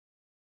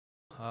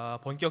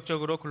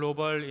본격적으로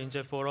글로벌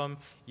인재 포럼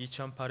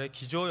 2008의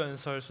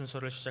기조연설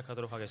순서를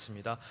시작하도록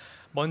하겠습니다.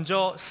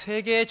 먼저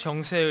세계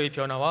정세의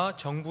변화와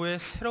정부의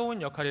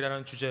새로운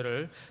역할이라는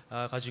주제를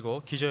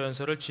가지고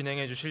기조연설을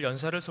진행해 주실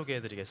연사를 소개해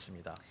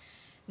드리겠습니다.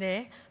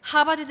 네,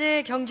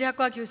 하버드대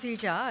경제학과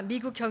교수이자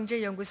미국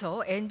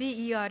경제연구소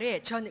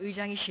NBER의 전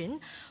의장이신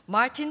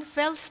마틴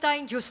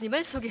펠스타인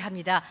교수님을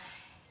소개합니다.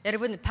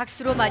 여러분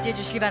박수로 맞이해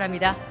주시기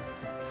바랍니다.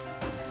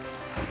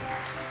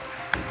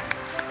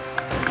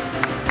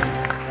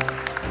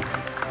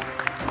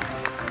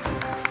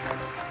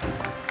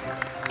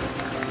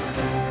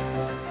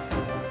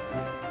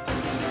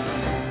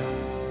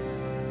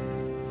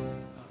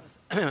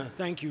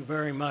 Thank you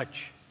very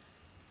much.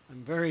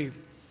 I'm very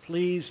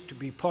pleased to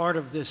be part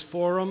of this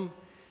forum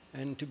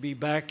and to be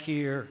back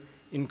here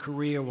in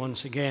Korea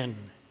once again.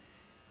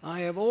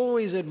 I have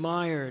always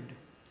admired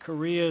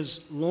Korea's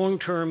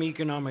long-term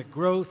economic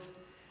growth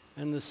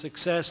and the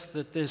success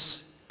that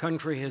this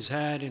country has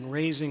had in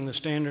raising the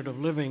standard of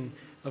living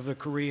of the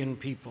Korean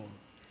people.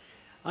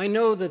 I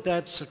know that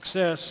that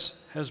success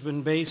has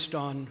been based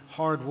on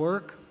hard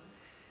work,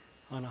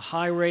 on a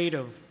high rate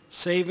of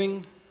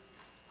saving,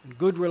 and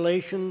good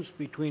relations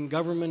between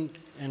government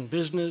and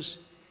business,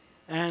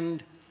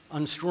 and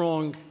on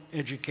strong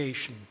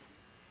education.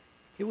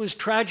 It was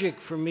tragic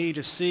for me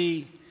to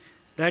see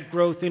that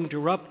growth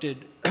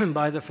interrupted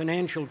by the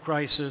financial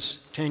crisis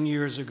 10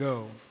 years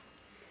ago.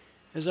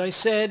 As I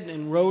said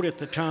and wrote at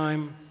the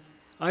time,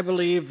 I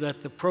believe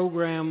that the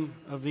program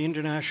of the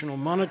International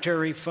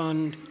Monetary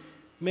Fund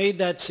made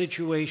that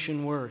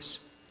situation worse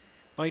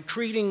by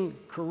treating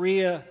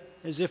Korea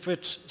as if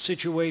its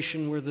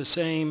situation were the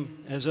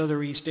same as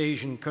other East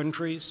Asian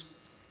countries,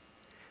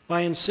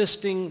 by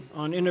insisting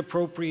on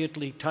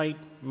inappropriately tight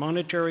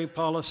monetary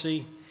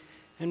policy,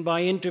 and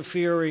by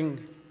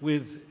interfering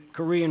with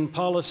Korean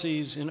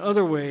policies in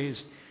other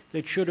ways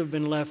that should have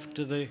been left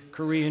to the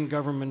Korean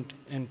government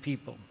and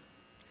people.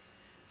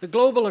 The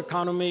global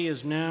economy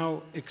is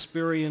now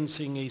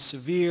experiencing a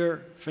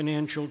severe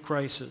financial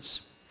crisis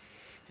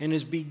and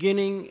is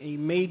beginning a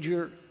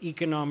major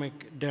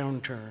economic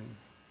downturn.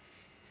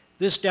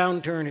 This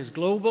downturn is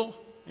global,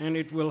 and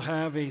it will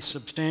have a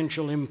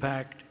substantial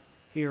impact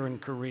here in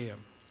Korea.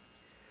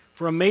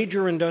 For a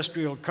major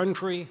industrial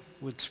country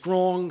with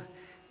strong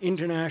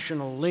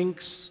international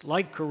links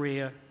like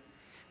Korea,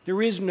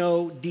 there is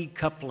no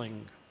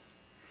decoupling.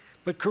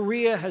 But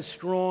Korea has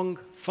strong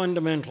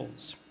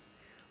fundamentals: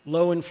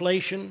 low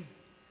inflation,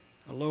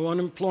 a low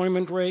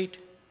unemployment rate,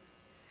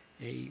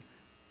 a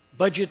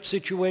budget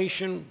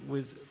situation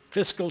with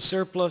fiscal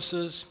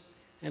surpluses,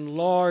 and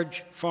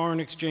large foreign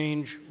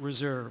exchange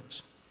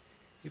reserves.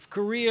 If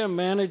Korea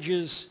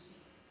manages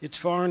its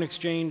foreign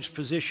exchange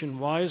position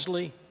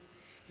wisely,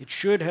 it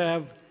should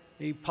have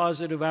a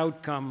positive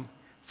outcome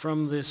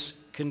from this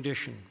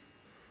condition.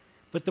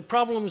 But the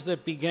problems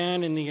that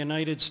began in the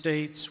United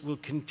States will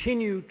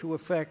continue to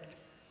affect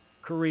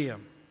Korea.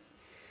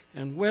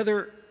 And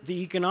whether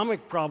the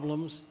economic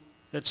problems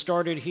that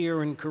started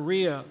here in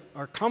Korea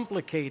are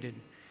complicated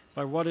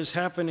by what is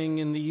happening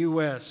in the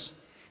U.S.,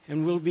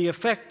 and will be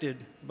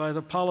affected by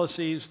the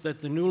policies that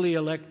the newly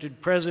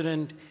elected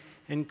president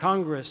and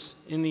Congress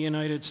in the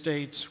United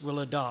States will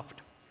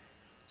adopt.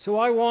 So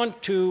I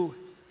want to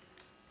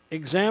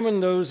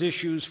examine those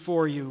issues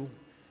for you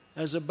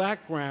as a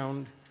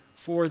background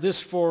for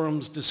this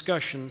forum's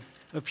discussion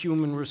of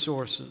human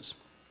resources.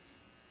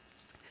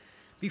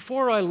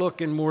 Before I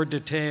look in more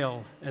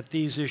detail at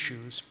these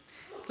issues,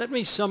 let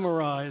me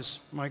summarize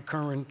my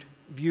current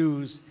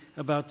views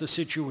about the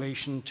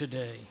situation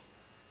today.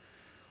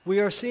 We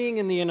are seeing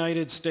in the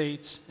United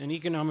States an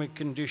economic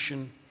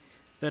condition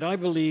that I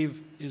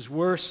believe is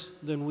worse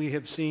than we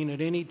have seen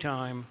at any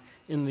time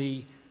in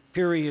the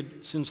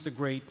period since the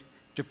Great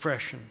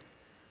Depression.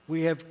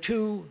 We have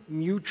two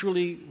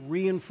mutually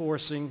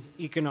reinforcing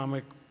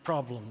economic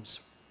problems: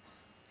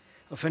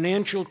 a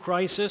financial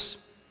crisis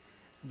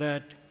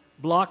that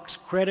blocks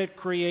credit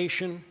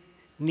creation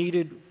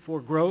needed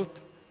for growth,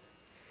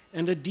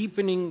 and a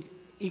deepening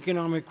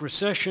economic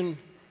recession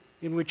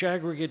in which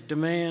aggregate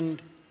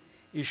demand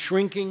is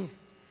shrinking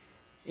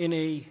in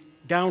a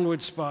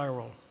downward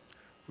spiral.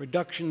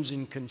 Reductions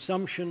in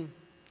consumption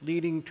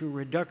leading to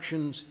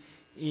reductions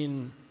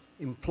in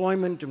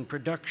employment and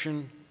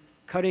production,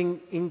 cutting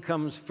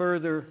incomes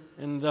further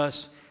and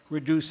thus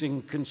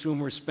reducing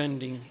consumer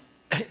spending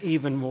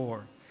even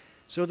more.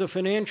 So the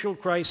financial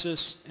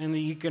crisis and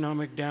the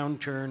economic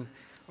downturn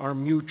are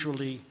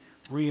mutually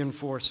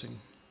reinforcing.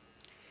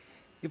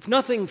 If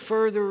nothing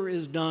further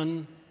is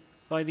done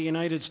by the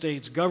United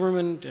States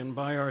government and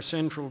by our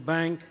central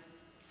bank,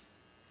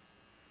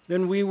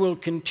 then we will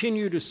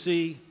continue to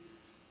see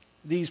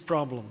these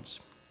problems.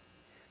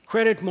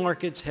 Credit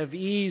markets have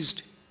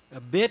eased a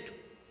bit,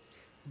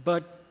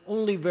 but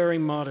only very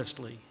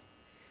modestly.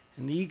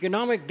 And the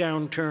economic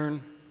downturn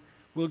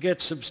will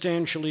get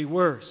substantially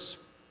worse,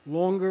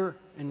 longer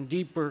and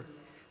deeper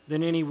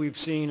than any we've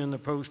seen in the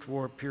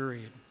post-war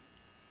period.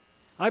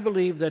 I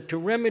believe that to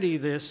remedy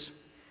this,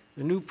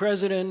 the new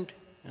president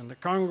and the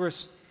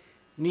Congress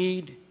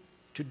need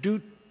to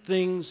do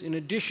things in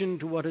addition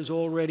to what has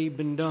already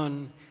been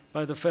done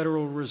by the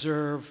Federal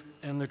Reserve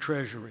and the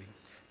Treasury.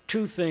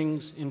 Two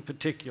things in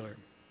particular.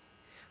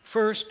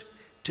 First,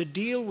 to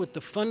deal with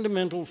the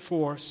fundamental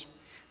force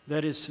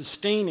that is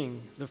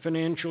sustaining the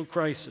financial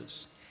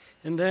crisis,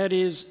 and that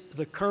is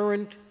the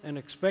current and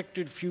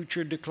expected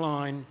future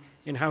decline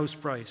in house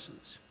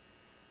prices.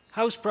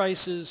 House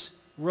prices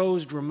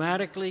rose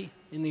dramatically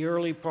in the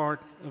early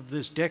part of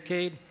this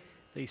decade.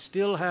 They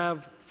still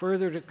have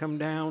further to come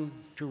down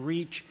to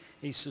reach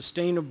a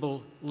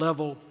sustainable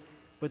level,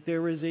 but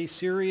there is a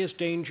serious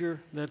danger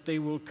that they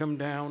will come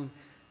down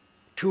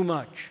too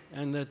much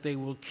and that they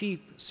will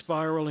keep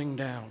spiraling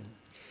down.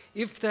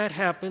 If that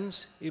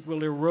happens, it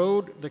will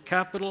erode the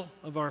capital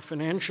of our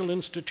financial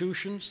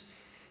institutions,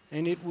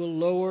 and it will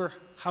lower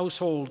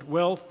household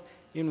wealth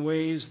in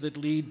ways that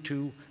lead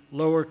to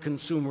lower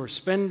consumer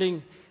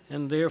spending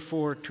and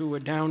therefore to a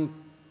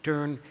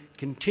downturn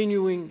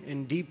continuing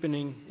and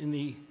deepening in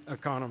the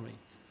economy.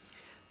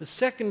 The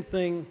second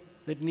thing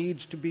that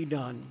needs to be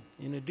done,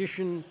 in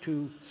addition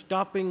to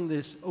stopping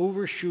this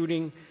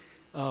overshooting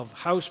of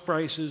house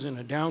prices in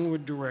a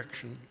downward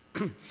direction,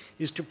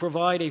 is to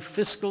provide a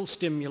fiscal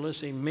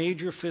stimulus, a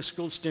major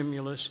fiscal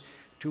stimulus,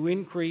 to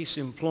increase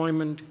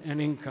employment and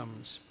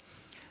incomes.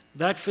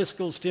 That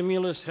fiscal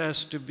stimulus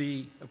has to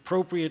be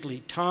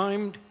appropriately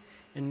timed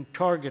and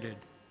targeted.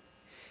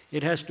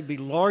 It has to be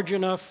large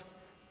enough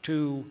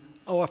to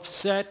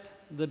offset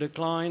the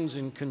declines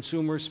in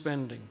consumer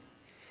spending.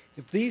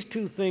 If these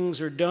two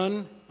things are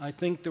done, I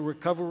think the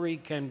recovery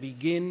can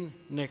begin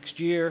next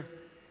year.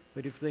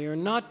 But if they are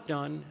not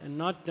done, and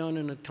not done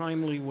in a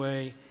timely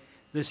way,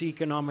 this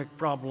economic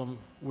problem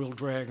will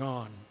drag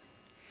on.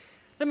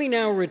 Let me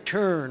now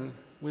return,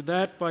 with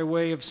that by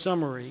way of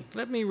summary,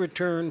 let me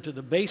return to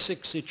the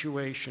basic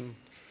situation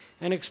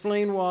and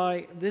explain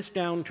why this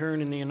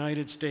downturn in the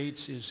United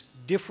States is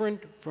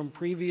different from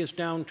previous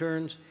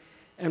downturns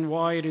and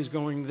why it is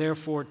going,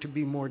 therefore, to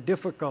be more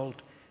difficult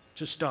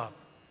to stop.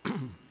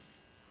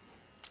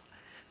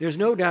 There's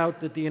no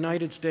doubt that the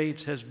United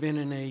States has been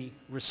in a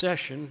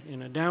recession,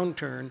 in a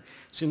downturn,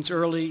 since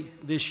early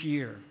this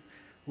year.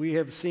 We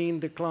have seen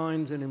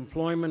declines in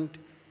employment,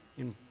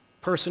 in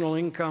personal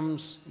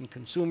incomes, in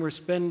consumer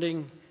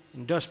spending,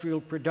 industrial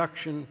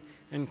production,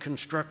 and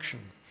construction.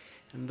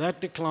 And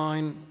that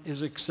decline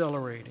is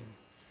accelerating.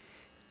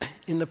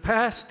 In the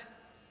past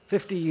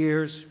 50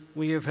 years,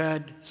 we have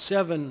had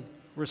 7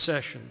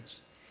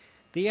 recessions.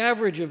 The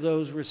average of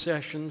those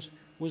recessions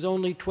was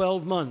only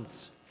 12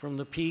 months from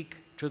the peak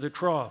to the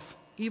trough.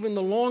 Even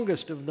the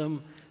longest of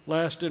them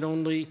lasted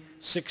only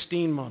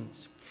 16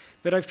 months.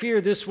 But I fear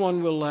this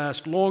one will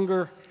last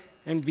longer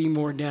and be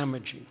more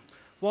damaging.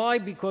 Why?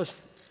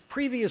 Because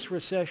previous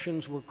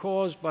recessions were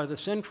caused by the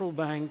central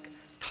bank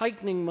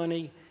tightening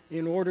money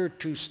in order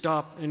to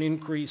stop an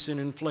increase in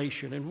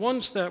inflation. And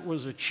once that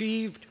was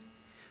achieved,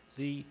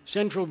 the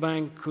central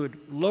bank could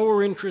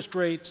lower interest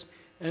rates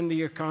and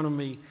the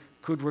economy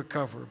could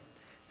recover.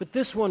 But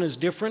this one is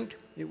different.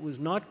 It was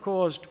not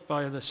caused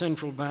by the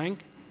central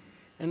bank.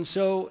 And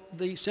so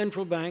the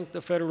central bank,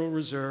 the Federal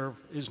Reserve,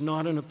 is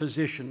not in a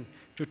position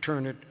to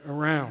turn it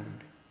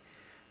around.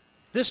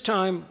 This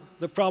time,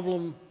 the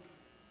problem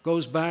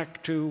goes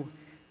back to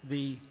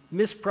the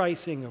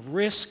mispricing of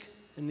risk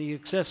and the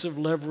excessive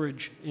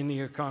leverage in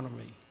the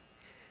economy.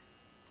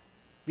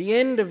 The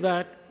end of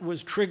that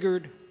was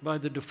triggered by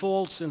the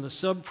defaults in the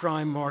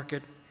subprime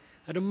market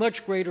at a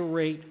much greater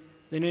rate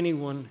than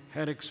anyone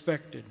had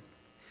expected.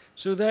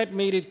 So that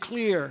made it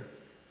clear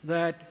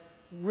that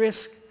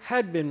risk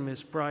had been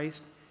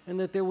mispriced and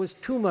that there was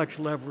too much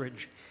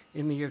leverage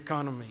in the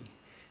economy.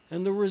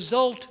 And the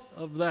result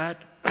of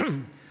that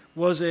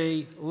was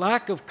a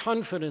lack of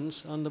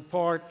confidence on the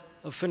part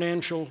of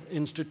financial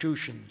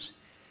institutions.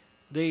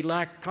 They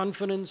lacked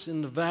confidence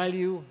in the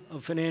value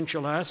of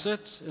financial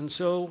assets, and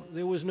so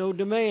there was no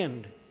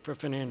demand for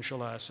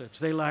financial assets.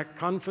 They lacked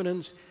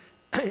confidence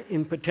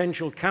in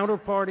potential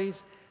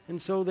counterparties,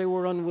 and so they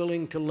were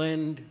unwilling to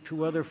lend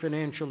to other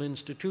financial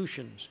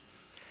institutions.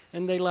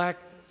 And they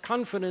lacked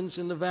confidence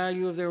in the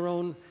value of their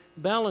own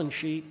balance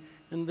sheet,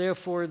 and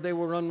therefore they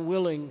were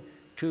unwilling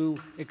to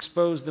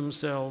expose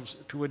themselves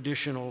to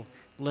additional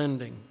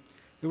lending.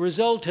 The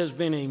result has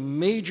been a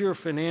major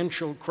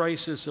financial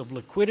crisis of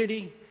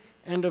liquidity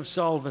and of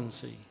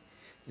solvency.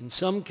 In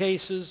some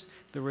cases,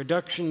 the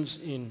reductions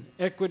in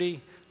equity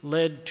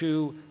led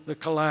to the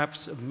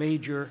collapse of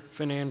major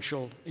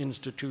financial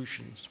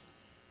institutions.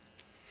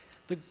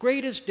 The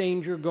greatest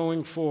danger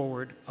going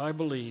forward, I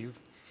believe,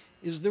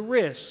 is the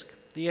risk,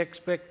 the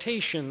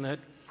expectation that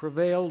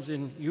prevails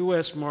in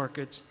U.S.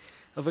 markets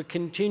of a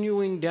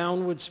continuing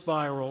downward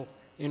spiral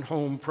in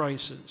home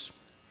prices.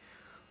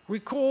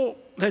 Recall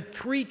that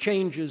 3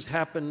 changes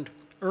happened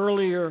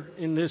earlier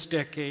in this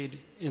decade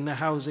in the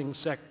housing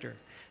sector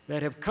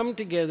that have come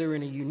together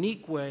in a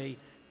unique way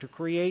to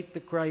create the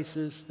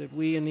crisis that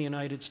we in the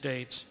United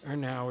States are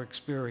now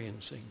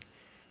experiencing.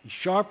 A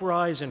sharp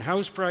rise in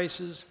house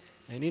prices,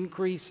 an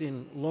increase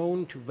in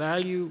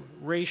loan-to-value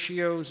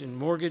ratios in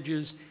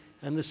mortgages,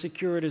 and the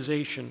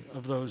securitization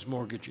of those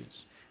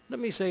mortgages. Let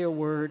me say a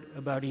word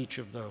about each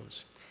of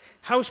those.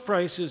 House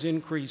prices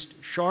increased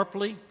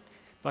sharply.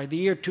 By the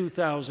year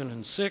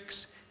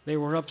 2006, they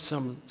were up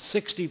some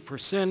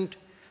 60%,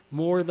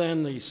 more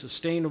than the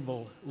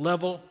sustainable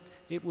level.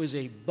 It was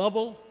a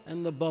bubble,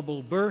 and the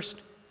bubble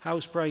burst.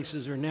 House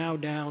prices are now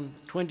down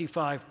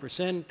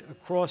 25%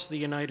 across the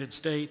United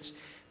States,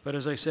 but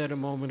as I said a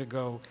moment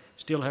ago,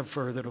 still have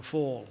further to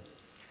fall.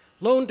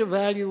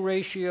 Loan-to-value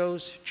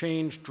ratios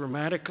changed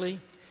dramatically.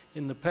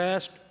 In the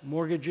past,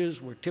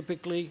 mortgages were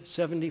typically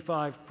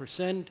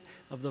 75%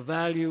 of the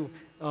value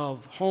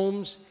of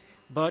homes,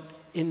 but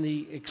in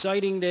the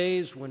exciting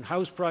days when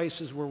house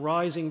prices were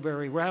rising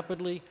very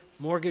rapidly,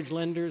 mortgage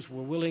lenders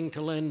were willing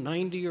to lend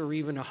 90 or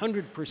even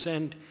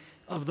 100%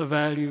 of the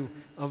value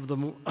of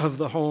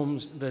the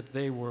homes that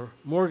they were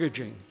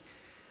mortgaging.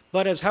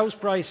 But as house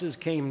prices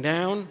came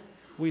down,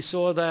 we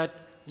saw that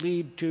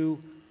lead to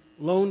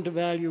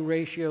loan-to-value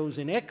ratios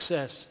in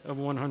excess of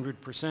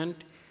 100%.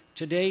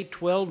 Today,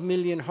 12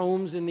 million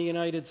homes in the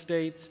United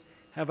States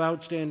have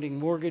outstanding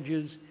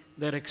mortgages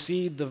that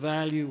exceed the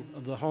value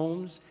of the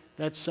homes.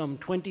 That's some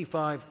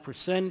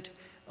 25%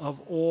 of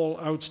all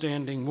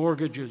outstanding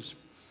mortgages.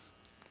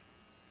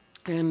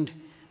 And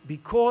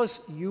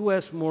because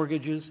U.S.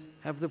 mortgages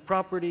have the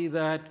property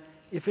that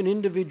if an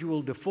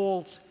individual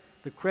defaults,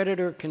 the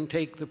creditor can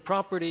take the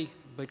property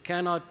but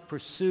cannot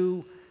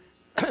pursue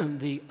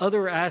the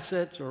other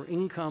assets or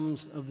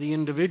incomes of the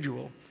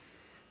individual,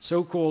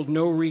 so-called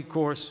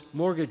no-recourse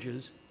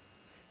mortgages,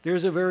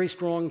 there's a very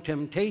strong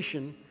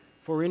temptation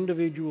for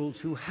individuals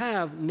who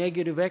have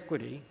negative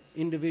equity,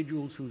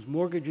 individuals whose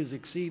mortgages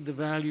exceed the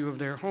value of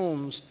their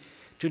homes,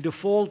 to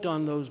default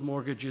on those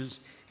mortgages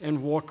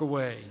and walk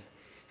away.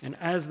 And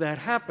as that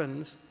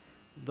happens,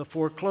 the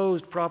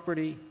foreclosed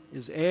property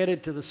is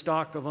added to the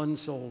stock of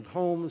unsold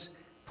homes,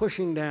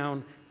 pushing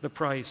down the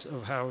price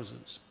of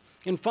houses.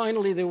 And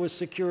finally, there was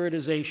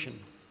securitization.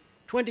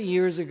 20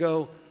 years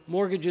ago,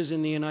 mortgages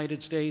in the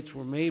United States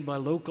were made by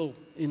local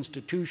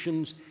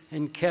institutions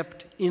and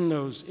kept in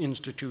those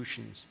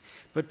institutions.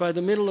 But by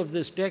the middle of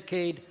this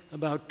decade,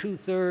 about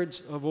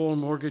 2/3 of all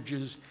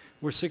mortgages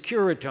were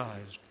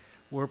securitized,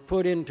 were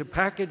put into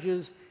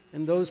packages,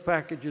 and those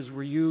packages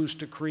were used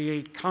to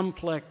create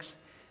complex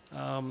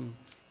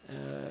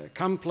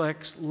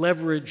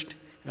leveraged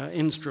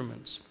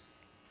instruments.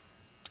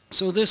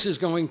 So this is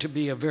going to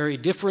be a very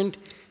different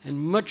and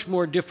much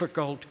more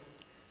difficult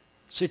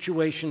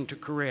situation to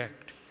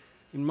correct.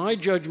 In my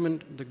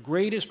judgment, the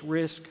greatest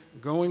risk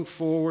going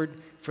forward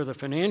for the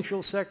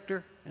financial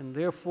sector, and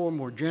therefore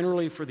more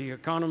generally for the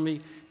economy,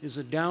 is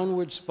a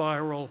downward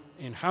spiral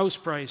in house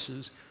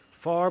prices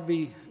far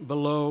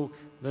below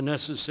the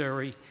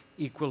necessary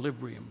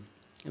equilibrium.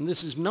 And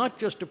this is not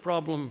just a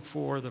problem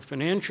for the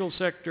financial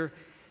sector.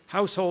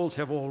 Households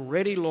have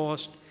already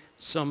lost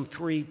some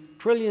 $3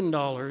 trillion,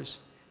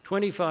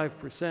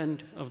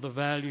 25% of the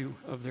value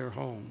of their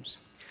homes.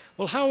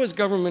 Well, how is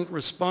government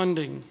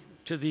responding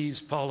to these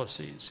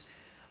policies?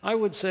 I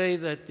would say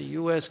that the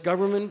U.S.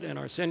 government and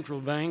our central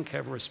bank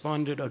have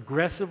responded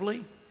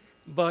aggressively,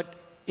 but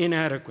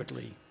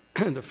inadequately.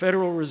 The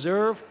Federal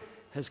Reserve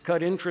has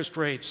cut interest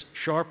rates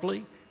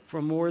sharply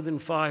from more than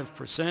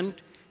 5%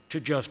 to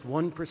just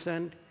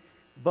 1%.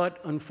 But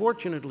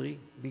unfortunately,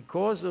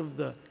 because of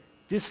the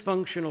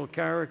dysfunctional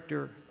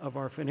character of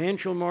our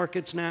financial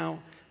markets now,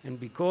 and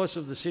because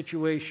of the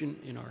situation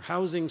in our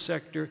housing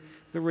sector,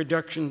 the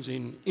reductions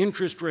in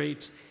interest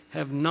rates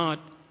have not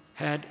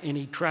had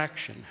any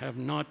traction, have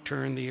not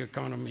turned the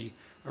economy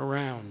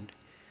around.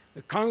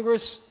 The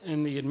Congress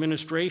and the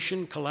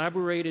administration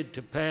collaborated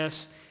to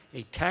pass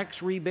a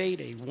tax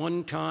rebate, a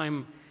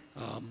one-time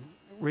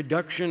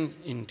reduction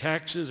in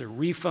taxes, a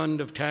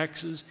refund of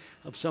taxes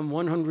of some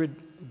 $100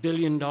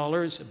 billion,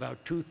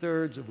 about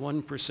 2/3 of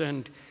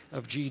 1%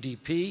 of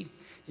GDP,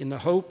 in the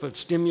hope of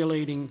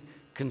stimulating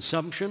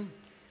consumption.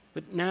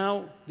 But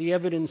now the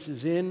evidence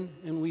is in,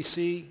 and we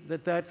see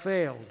that that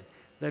failed,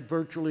 that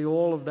virtually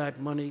all of that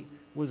money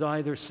was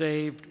either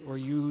saved or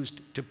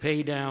used to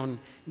pay down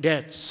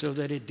debts, so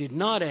that it did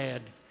not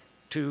add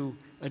to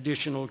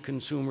additional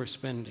consumer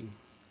spending.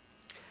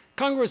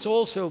 Congress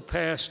also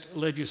passed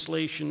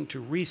legislation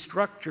to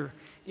restructure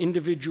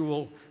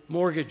individual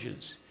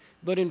mortgages,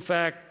 but in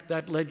fact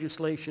that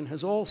legislation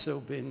has also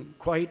been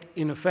quite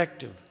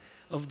ineffective.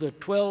 Of the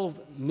 12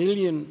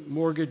 million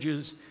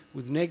mortgages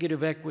with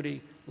negative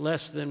equity,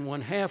 less than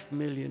 1/2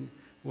 million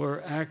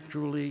were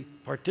actually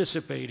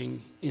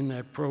participating in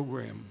that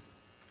program.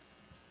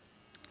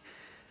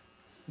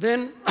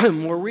 Then,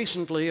 more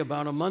recently,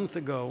 about a month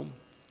ago,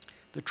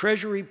 the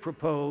Treasury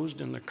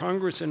proposed and the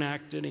Congress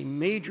enacted a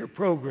major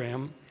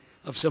program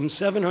of some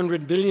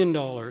 $700 billion,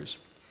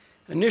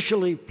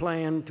 initially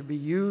planned to be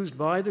used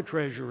by the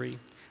Treasury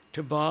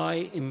to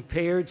buy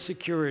impaired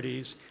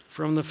securities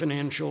from the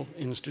financial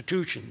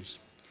institutions.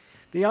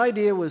 The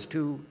idea was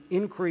to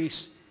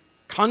increase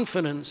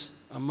confidence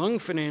among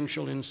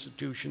financial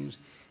institutions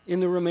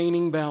in the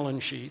remaining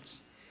balance sheets,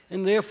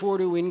 and therefore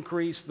to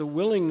increase the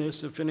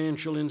willingness of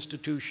financial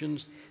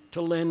institutions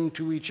to lend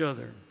to each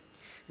other.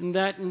 and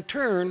that in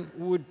turn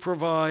would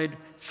provide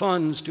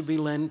funds to be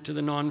lent to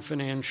the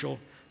non-financial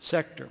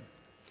sector.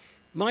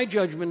 My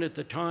judgment at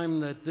the time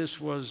that this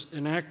was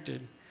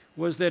enacted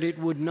was that it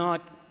would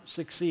not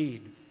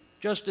succeed,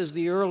 just as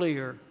the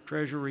earlier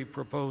Treasury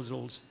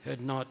proposals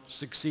had not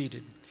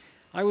succeeded.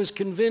 I was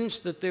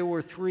convinced that there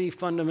were three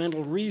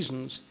fundamental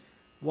reasons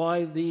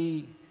why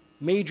the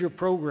major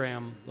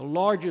program, the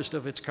largest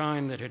of its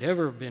kind that had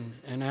ever been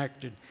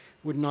enacted,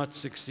 would not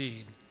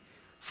succeed.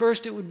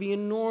 First, it would be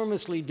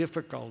enormously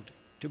difficult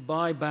to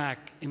buy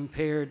back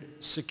impaired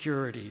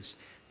securities.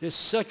 There's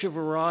such a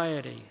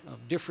variety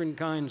of different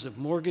kinds of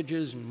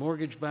mortgages and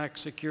mortgage-backed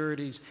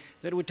securities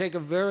that it would take a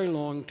very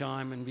long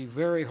time and be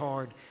very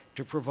hard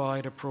to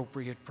provide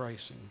appropriate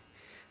pricing.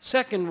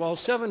 Second, while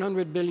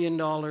 $700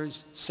 billion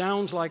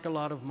sounds like a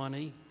lot of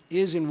money,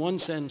 is in one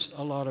sense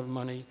a lot of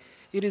money,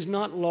 it is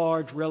not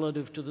large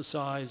relative to the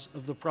size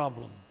of the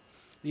problem.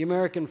 The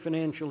American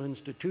financial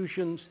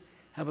institutions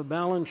have a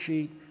balance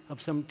sheet of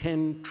some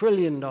 $10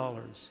 trillion,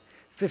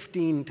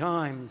 15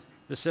 times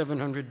the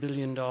 $700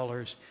 billion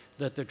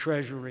that the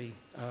Treasury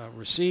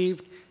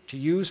received to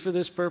use for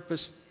this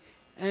purpose.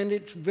 And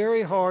it's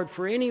very hard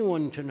for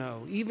anyone to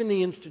know, even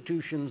the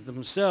institutions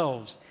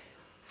themselves,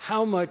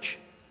 how much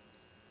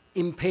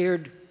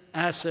impaired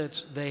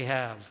assets they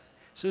have.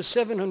 So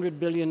 $700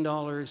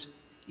 billion,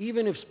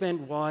 even if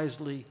spent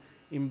wisely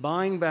in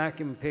buying back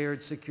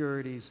impaired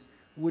securities,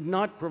 would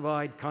not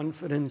provide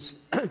confidence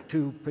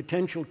to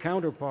potential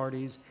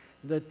counterparties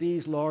that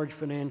these large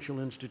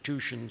financial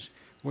institutions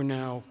were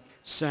now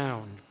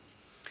sound.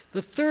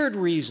 The third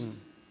reason,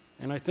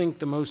 and I think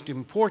the most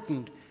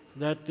important,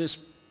 that this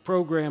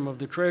program of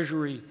the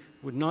Treasury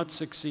would not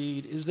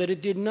succeed is that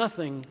it did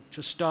nothing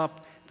to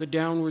stop the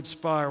downward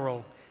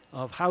spiral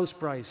of house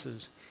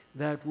prices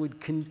that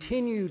would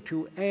continue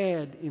to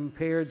add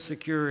impaired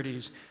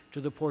securities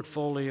to the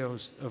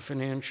portfolios of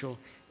financial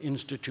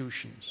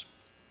institutions.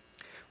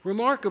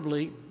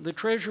 Remarkably, the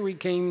Treasury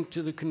came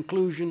to the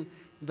conclusion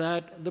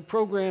that the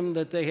program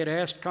that they had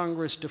asked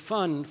Congress to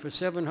fund for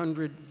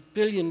 $700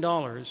 billion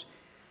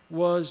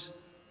was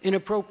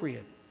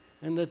inappropriate,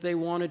 and that they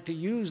wanted to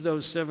use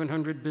those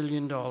 $700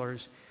 billion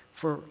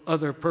for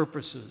other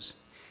purposes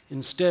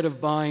instead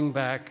of buying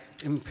back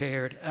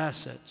impaired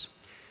assets.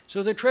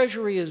 So the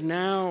Treasury is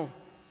now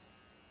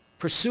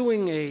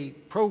pursuing a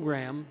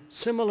program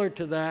similar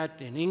to that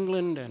in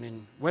England and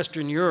in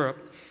Western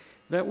Europe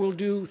that will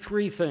do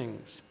three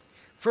things.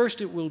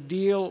 First, it will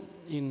deal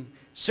in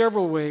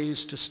several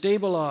ways to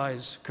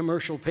stabilize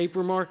commercial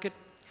paper market.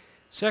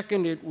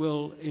 Second, it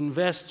will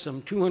invest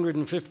some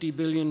 $250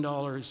 billion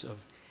of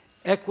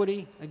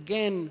equity.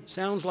 Again,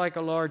 sounds like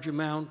a large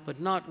amount, but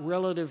not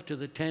relative to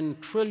the $10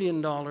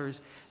 trillion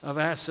of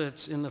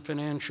assets in the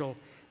financial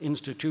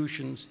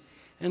institutions.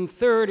 And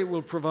third, it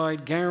will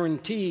provide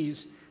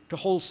guarantees to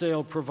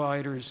wholesale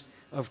providers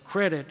of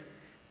credit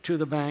to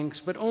the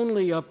banks, but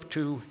only up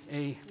to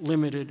a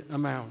limited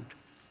amount.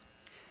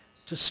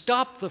 To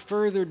stop the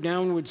further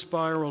downward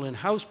spiral in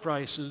house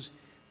prices,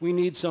 we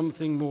need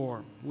something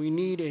more. We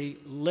need a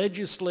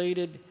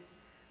legislated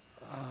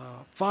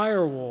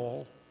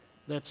firewall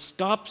that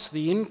stops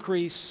the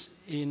increase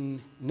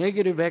in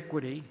negative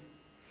equity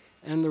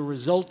and the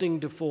resulting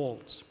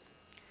defaults.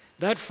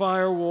 That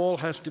firewall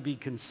has to be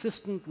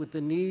consistent with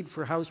the need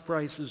for house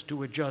prices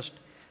to adjust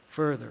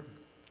further.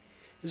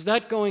 Is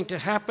that going to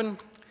happen?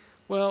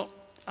 Well,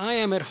 I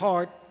am at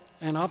heart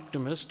an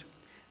optimist.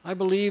 I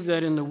believe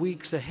that in the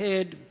weeks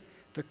ahead,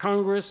 the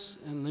Congress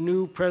and the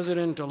new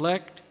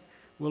president-elect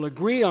will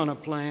agree on a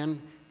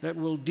plan that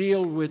will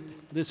deal with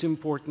this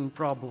important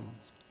problem.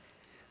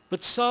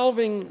 But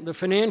solving the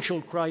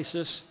financial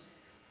crisis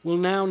will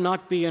now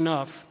not be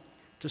enough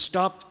to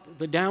stop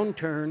the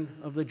downturn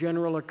of the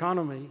general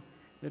economy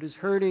that is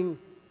hurting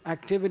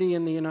activity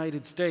in the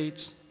United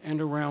States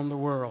and around the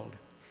world.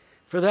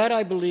 For that,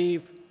 I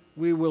believe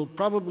we will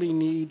probably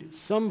need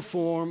some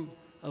form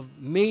of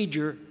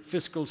major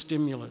fiscal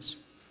stimulus.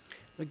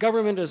 The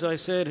government, as I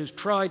said, has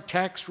tried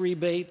tax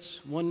rebates,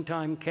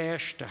 one-time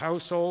cash to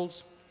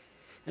households,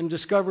 and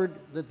discovered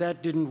that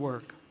that didn't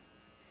work.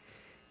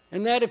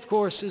 And that, of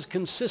course, is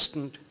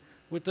consistent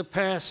with the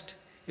past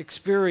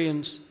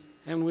experience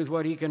and with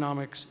what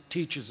economics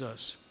teaches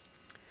us.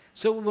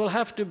 So it will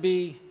have to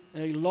be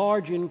a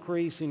large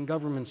increase in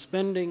government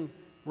spending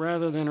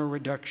rather than a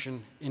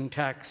reduction in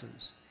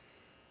taxes.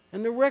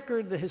 And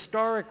the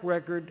historic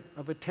record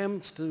of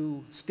attempts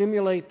to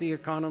stimulate the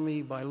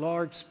economy by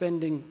large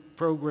spending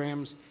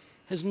programs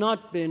has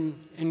not been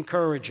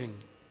encouraging.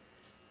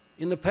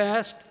 In the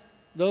past,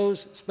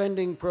 those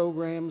spending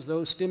programs,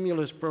 those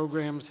stimulus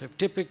programs have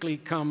typically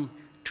come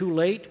too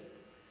late.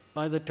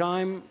 By the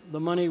time the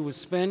money was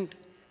spent,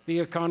 the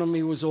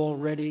economy was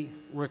already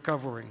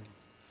recovering.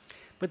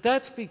 But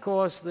that's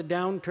because the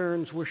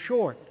downturns were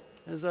short.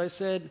 As I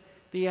said,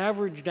 the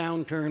average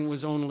downturn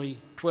was only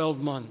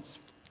 12 months.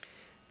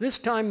 This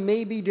time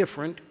may be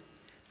different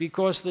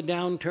because the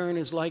downturn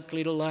is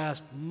likely to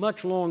last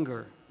much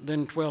longer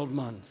than 12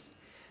 months.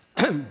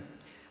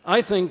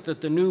 I think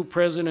that the new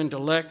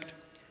president-elect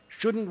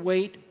shouldn't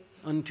wait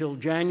until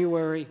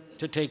January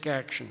to take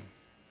action.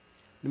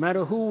 No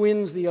matter who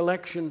wins the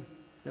election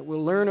that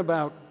we'll learn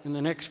about in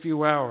the next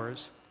few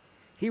hours,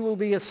 he will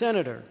be a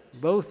senator.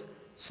 Both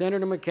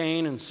Senator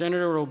McCain and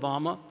Senator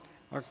Obama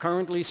are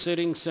currently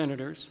sitting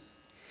senators,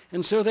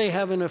 and so they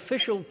have an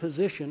official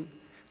position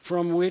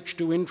from which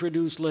to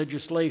introduce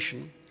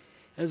legislation,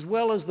 as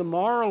well as the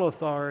moral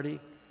authority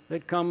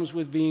that comes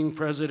with being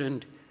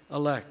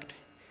president-elect.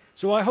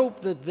 So I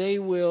hope that they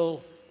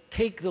will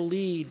take the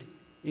lead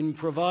in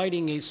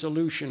providing a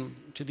solution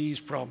to these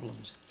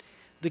problems.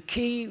 The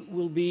key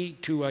will be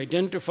to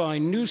identify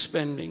new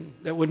spending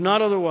that would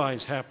not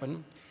otherwise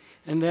happen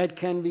and that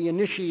can be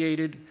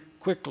initiated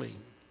quickly.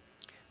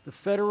 The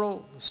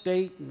federal,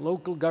 state, and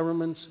local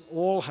governments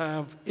all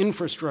have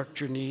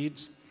infrastructure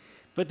needs,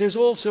 but there's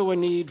also a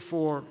need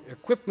for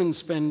equipment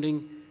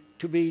spending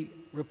to be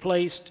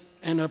replaced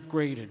and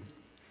upgraded.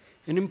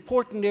 An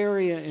important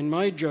area, in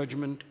my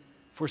judgment,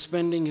 for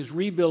spending is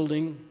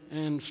rebuilding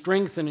and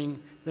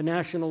strengthening the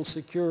national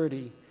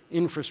security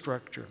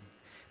infrastructure.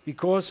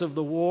 Because of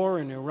the war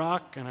in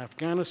Iraq and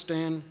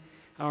Afghanistan,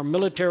 our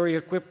military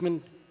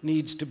equipment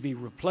needs to be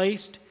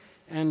replaced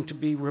and to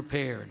be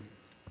repaired.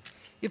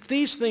 If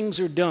these things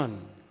are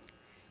done,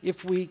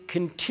 if we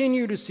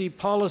continue to see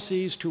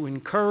policies to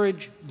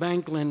encourage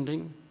bank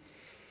lending,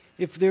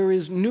 if there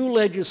is new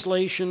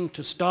legislation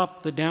to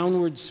stop the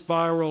downward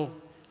spiral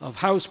of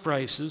house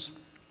prices,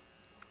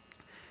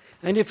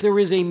 and if there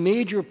is a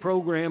major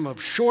program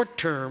of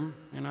short-term,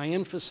 and I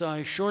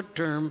emphasize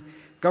short-term,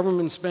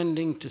 government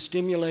spending to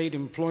stimulate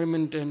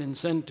employment and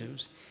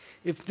incentives,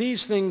 if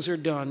these things are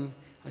done,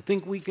 I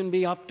think we can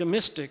be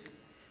optimistic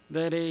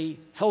that a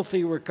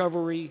healthy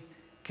recovery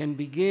can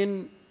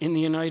begin in the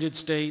United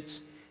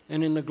States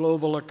and in the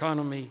global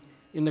economy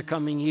in the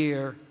coming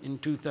year in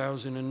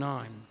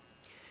 2009.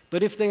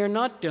 But if they are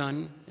not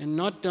done, and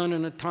not done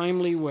in a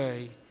timely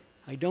way,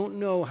 I don't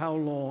know how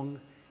long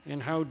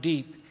and how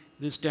deep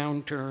this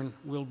downturn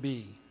will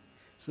be.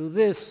 So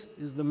this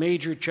is the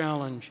major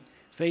challenge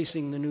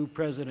facing the new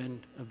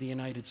President of the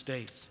United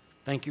States.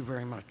 Thank you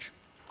very much.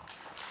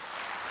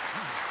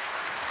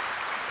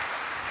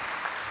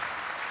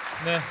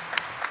 네,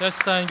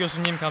 펠스타인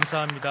교수님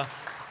감사합니다.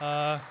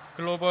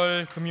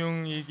 글로벌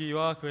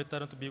금융위기와 그에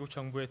따른 또 미국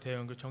정부의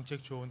대응, 그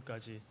정책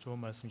조언까지 좋은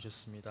말씀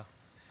주셨습니다.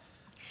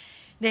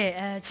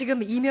 네,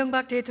 지금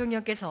이명박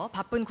대통령께서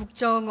바쁜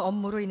국정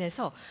업무로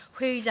인해서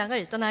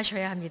회의장을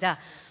떠나셔야 합니다.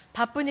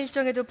 바쁜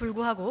일정에도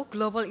불구하고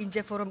글로벌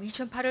인재 포럼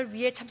 2008을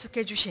위해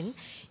참석해 주신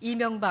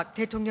이명박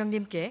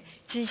대통령님께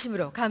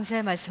진심으로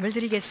감사의 말씀을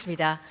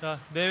드리겠습니다. 자,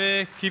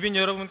 내외 귀빈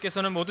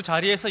여러분께서는 모두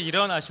자리에서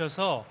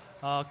일어나셔서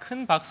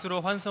큰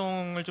박수로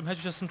환송을 좀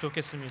해주셨으면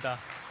좋겠습니다.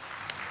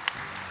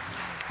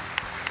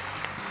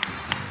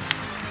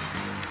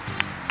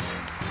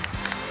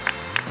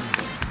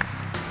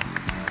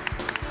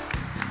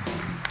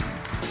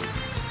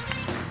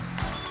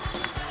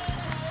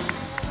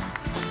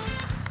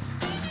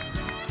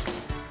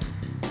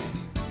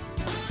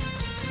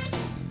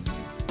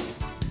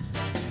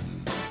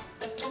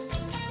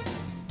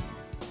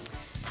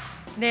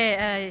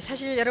 네,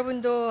 사실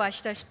여러분도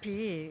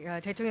아시다시피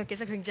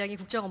대통령께서 굉장히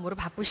국정 업무로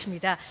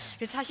바쁘십니다.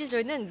 그래서 사실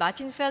저희는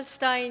마틴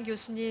펠스타인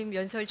교수님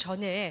연설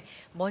전에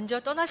먼저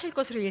떠나실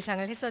것으로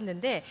예상을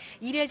했었는데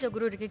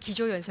이례적으로 이렇게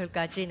기조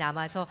연설까지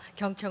남아서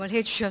경청을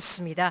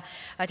해주셨습니다.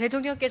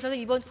 대통령께서는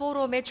이번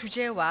포럼의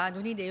주제와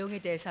논의 내용에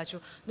대해서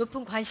아주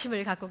높은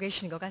관심을 갖고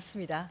계시는 것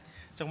같습니다.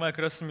 정말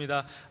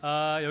그렇습니다.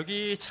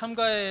 여기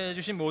참가해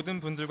주신 모든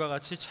분들과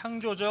같이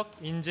창조적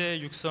인재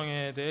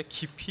육성에 대해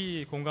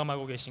깊이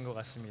공감하고 계신 것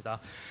같습니다.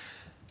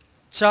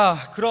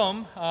 자,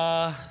 그럼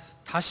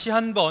다시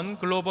한번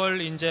글로벌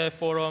인재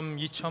포럼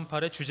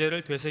 2008의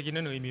주제를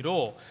되새기는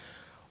의미로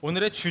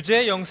오늘의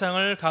주제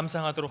영상을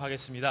감상하도록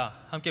하겠습니다.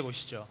 함께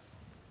보시죠.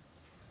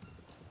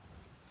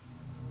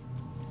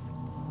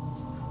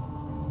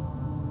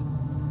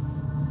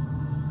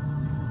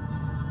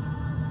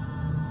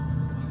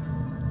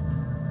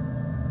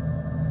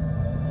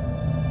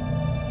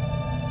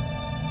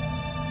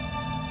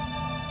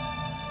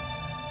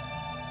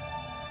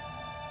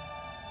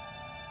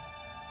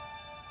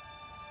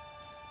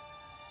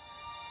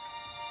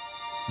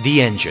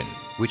 The engine,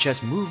 which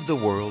has moved the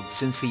world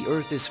since the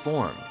earth is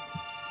formed,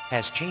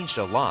 has changed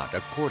a lot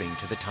according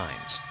to the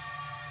times.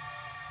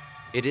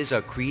 It is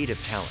a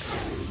creative talent,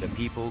 the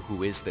people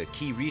who is the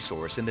key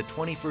resource in the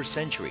 21st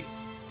century,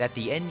 that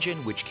the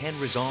engine which can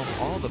resolve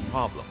all the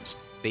problems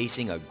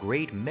facing a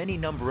great many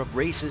number of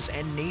races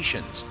and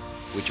nations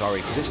which are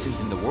existent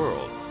in the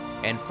world,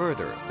 and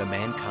further the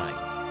mankind.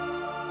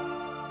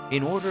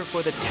 In order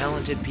for the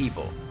talented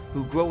people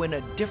who grow in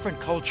a different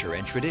culture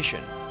and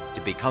tradition to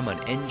become an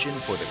engine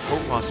for the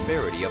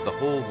co-prosperity of the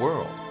whole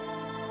world,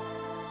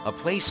 a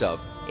place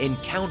of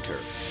encounter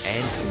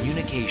and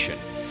communication,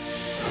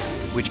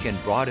 which can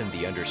broaden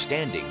the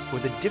understanding for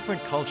the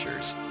different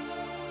cultures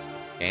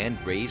and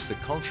raise the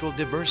cultural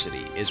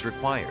diversity is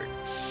required.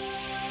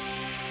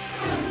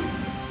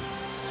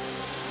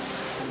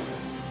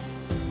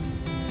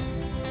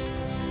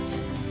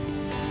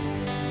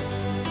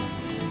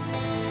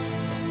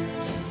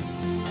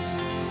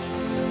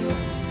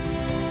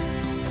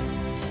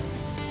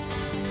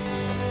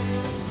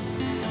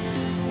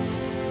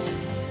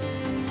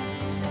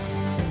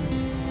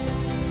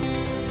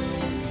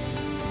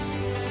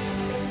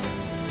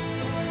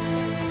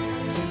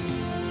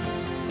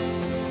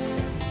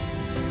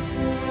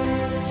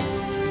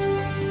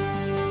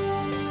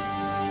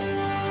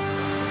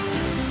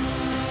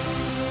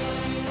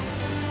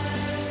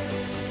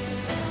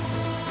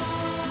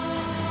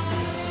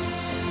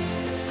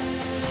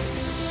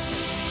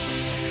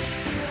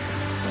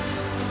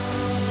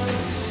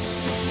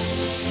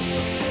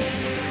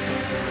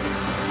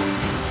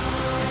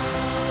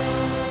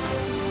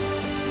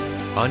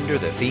 under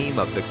the theme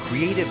of the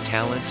creative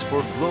talents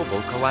for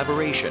global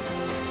collaboration.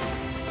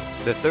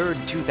 The third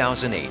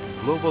 2008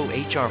 Global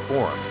HR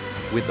Forum,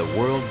 with the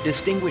world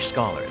distinguished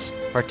scholars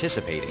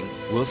participating,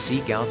 will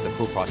seek out the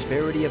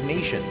co-prosperity of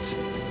nations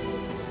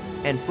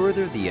and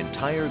further the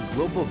entire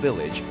global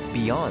village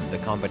beyond the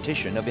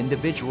competition of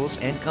individuals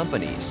and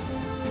companies.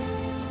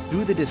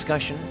 Through the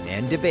discussion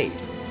and debate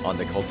on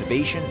the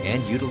cultivation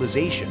and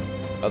utilization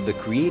of the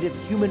creative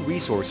human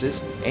resources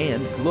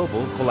and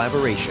global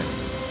collaboration.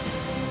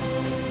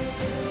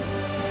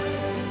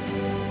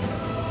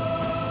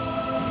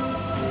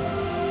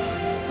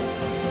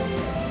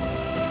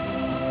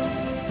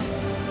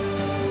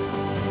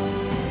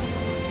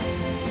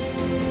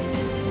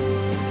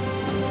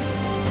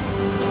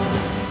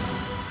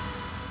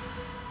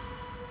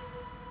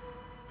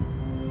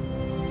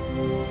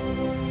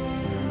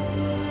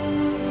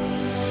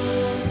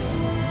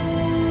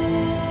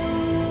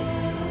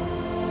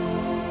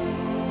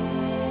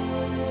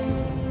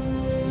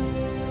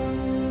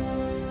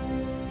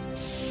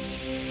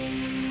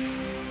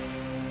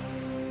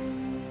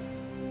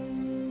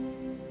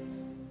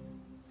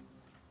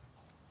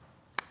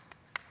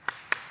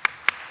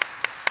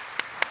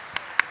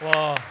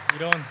 와,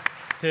 이런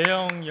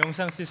대형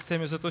영상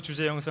시스템에서 또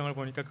주제 영상을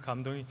보니까 그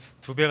감동이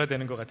 2배가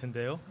되는 것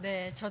같은데요.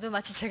 네, 저도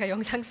마치 제가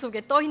영상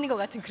속에 떠 있는 것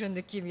같은 그런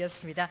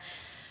느낌이었습니다.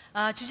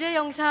 주제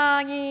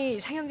영상이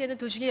상영되는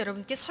도중에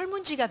여러분께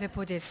설문지가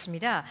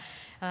배포됐습니다.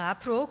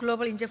 앞으로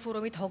글로벌 인재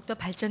포럼이 더욱더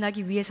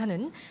발전하기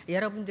위해서는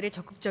여러분들의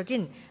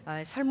적극적인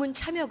설문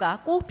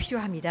참여가 꼭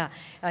필요합니다.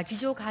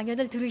 기조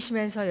강연을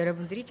들으시면서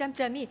여러분들이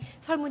짬짬이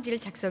설문지를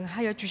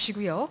작성하여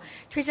주시고요.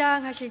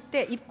 퇴장하실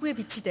때 입구에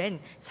비치된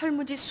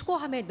설문지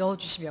수거함에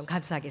넣어주시면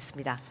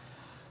감사하겠습니다.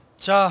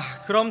 자,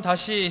 그럼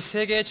다시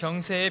세계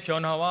정세의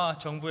변화와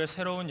정부의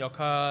새로운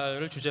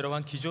역할을 주제로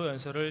한 기조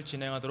연설을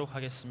진행하도록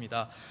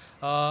하겠습니다.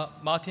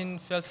 마틴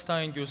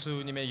펠스타인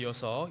교수님에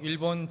이어서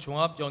일본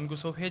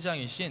종합연구소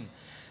회장이신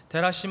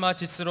테라시마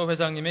지츠로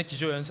회장님의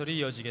기조 연설이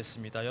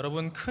이어지겠습니다.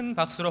 여러분 큰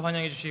박수로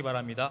환영해 주시기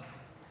바랍니다.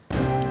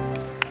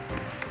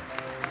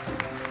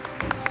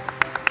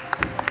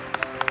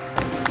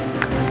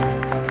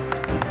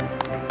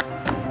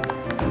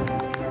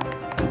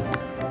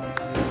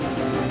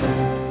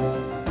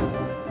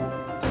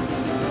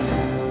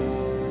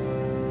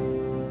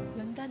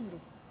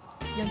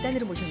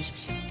 연단으로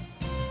모셔주십시오.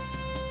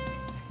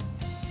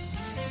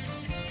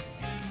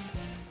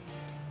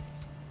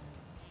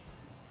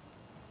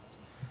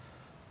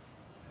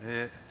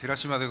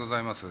 TERASHIMA でござ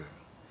います。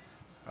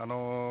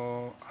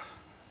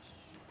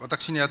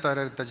私に与え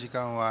られた時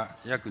間は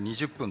約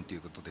20分とい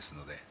うことです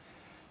ので、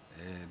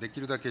で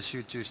きるだけ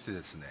集中して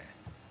ですね、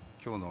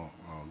今日の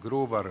グ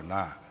ローバル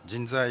な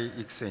人材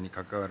育成に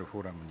関わるフ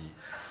ォーラムに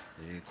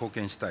貢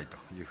献したいと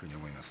いうふうに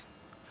思います。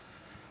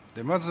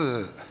でま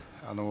ず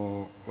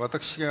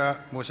私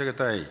が申し上げ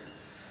たい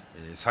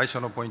最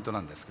初のポイントな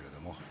んですけれど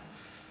も、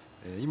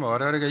今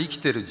我々が生き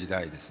ている時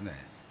代ですね、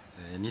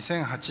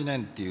2008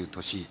年っていう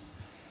年、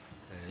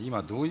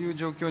今どういう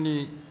状況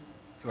に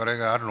我々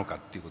があるのか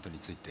ということに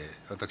ついて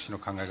私の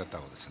考え方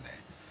をですね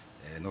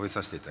述べ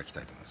させていただき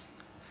たいと思います。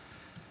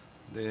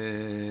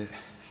で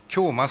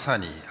今日まさ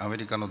にアメ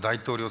リカの大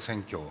統領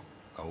選挙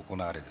が行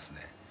われですね、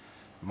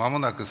まも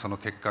なくその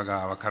結果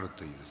が分かる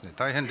というですね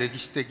大変歴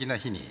史的な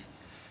日に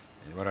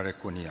我々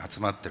ここに集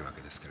まっているわ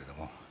けですけれど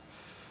も、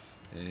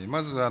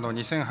まず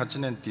2008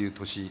年という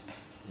年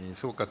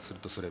総括する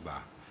とすれ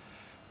ば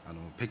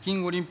北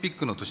京オリンピッ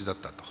クの年だっ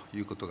たと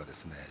いうことがで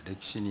すね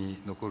歴史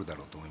に残るだ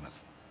ろうと思いま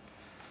す。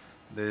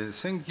で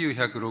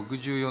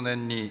1964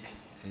年に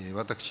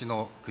私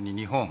の国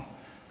日本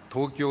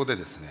東京で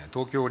ですね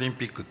東京オリン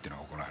ピックっていう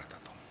のが行われた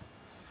と。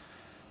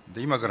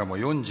で今からもう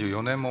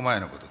44年も前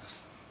のことで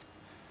す。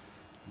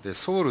で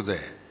ソウルで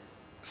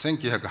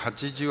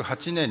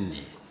1988年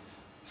に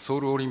ソ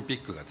ウルオリンピ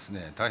ックがです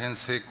ね大変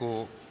成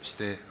功し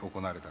て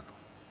行われたと。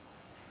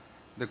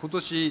で今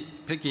年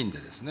北京で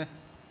ですね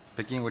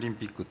北京オリン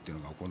ピックっていう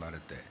のが行われ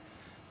て、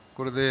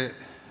これで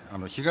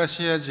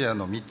東アジア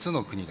の3つ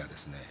の国がで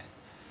すね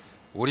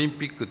オリン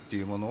ピックって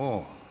いうもの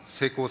を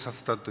成功さ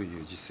せたと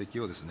いう実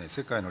績をですね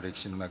世界の歴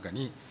史の中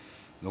に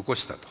残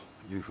したと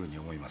いうふうに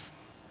思います。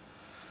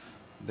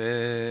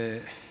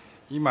で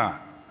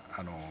今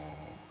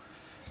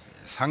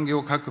産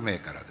業革命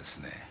からです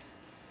ね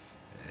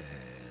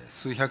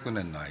数百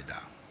年の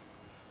間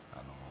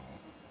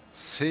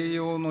西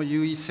洋の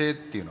優位性っ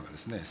ていうのがで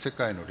すね世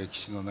界の歴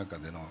史の中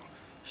での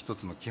一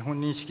つの基本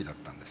認識だっ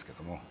たんですけ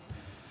ども、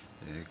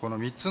この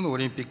3つのオ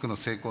リンピックの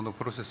成功の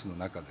プロセスの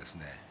中でです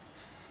ね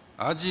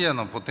アジア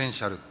のポテン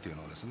シャルっていう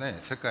のをですね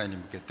世界に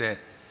向けて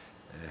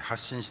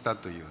発信した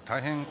という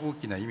大変大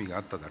きな意味が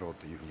あっただろう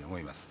というふうに思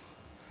います。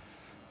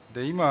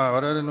で今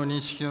我々の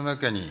認識の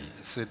中に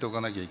据えておか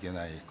なきゃいけ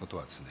ないこと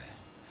はですね、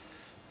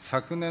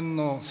昨年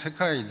の世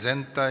界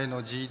全体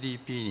の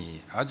GDP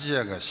にアジ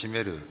アが占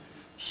める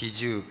比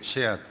重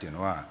シェアっていう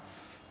のは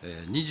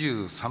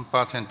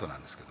 23% な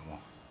んですけども、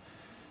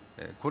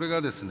これ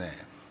がですね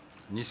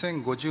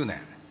2050年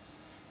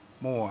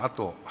もうあ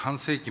と半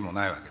世紀も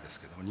ないわけです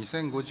けども、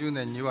2050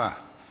年には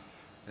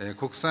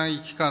国際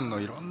機関の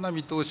いろんな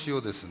見通し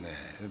をですね、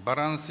バ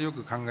ランスよ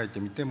く考えて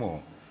みて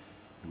も、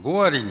5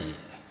割に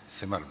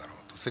迫るだろ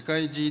うと。世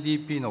界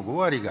GDP の5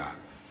割が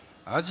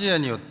アジア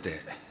によって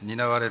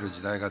担われる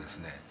時代がです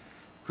ね、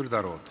来る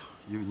だろう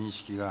という認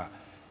識が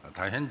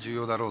大変重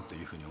要だろうと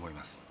いうふうに思い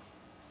ます。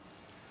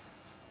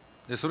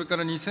でそれか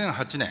ら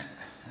2008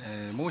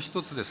年、もう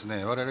一つです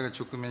ね、我々が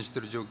直面して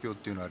いる状況っ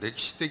ていうのは、歴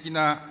史的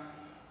な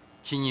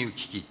金融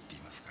危機って言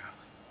いますか。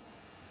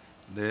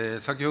で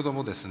先ほど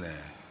もですね、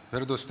フェ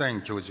ルドシュタイ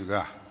ン教授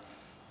が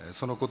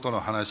そのことの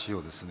話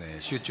をですね、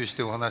集中し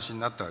てお話に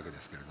なったわけ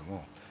ですけれど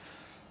も、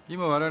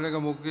今我々が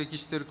目撃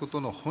していること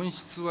の本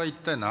質は一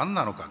体何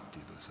なのかって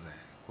いうとですね、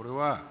これ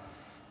は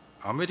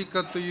アメリ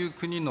カという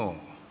国の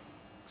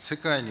世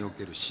界にお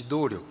ける指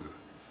導力、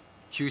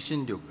求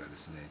心力がで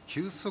すね、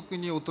急速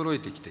に衰え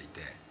てきてい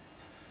て、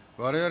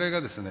我々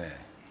がです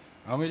ね、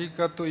アメリ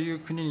カという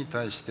国に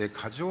対して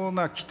過剰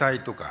な期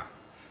待とか、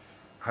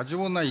過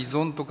剰な依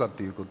存とかっ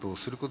ていうことを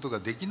することが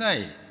できない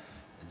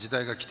時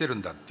代が来てる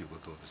んだっていうこ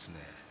とをですね、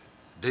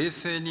冷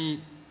静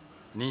に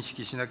認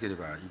識しなけれ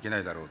ばいけな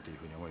いだろうという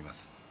ふうに思いま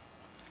す。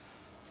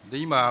で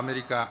今アメ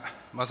リカ、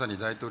まさに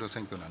大統領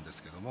選挙なんで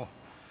すけれども、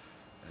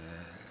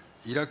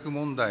イラク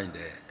問題で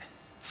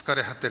疲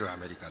れ果てるア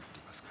メリカって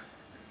言いますか、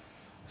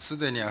す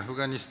でにアフ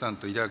ガニスタン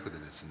とイラクで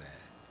ですね、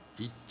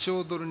1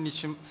兆ドルに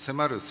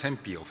迫る戦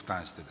費を負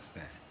担してです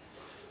ね、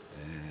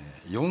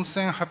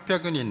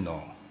4800人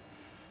の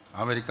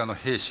アメリカの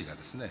兵士が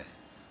ですね、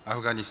ア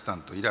フガニスタ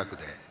ンとイラク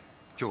で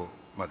今日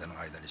までの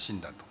間に死ん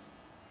だと。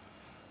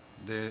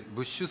で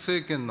ブッシュ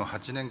政権の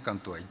8年間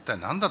とは一体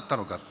何だった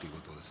のかというこ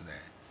とをですね、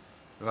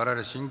我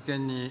々真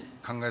剣に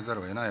考えざ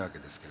るを得ないわけ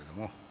ですけれど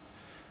も、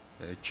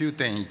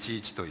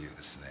9.11 という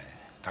ですね、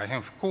大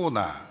変不幸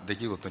な出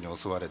来事に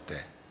襲われ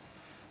て、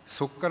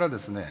そこからで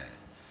すね、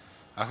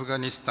アフガ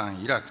ニスタ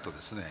ン、イラクと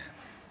ですね、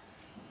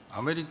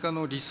アメリカ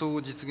の理想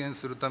を実現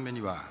するため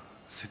には、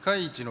世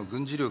界一の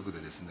軍事力で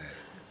ですね、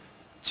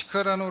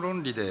力の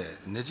論理で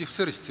ねじ伏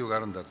せる必要があ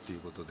るんだという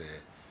ことで、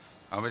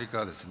アメリカ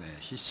はですね、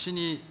必死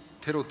に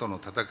テロと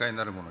の戦いに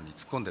なるものに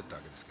突っ込んでいった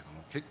わけですけれど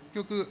も、結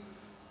局、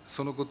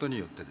そのことに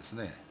よってです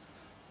ね、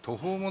途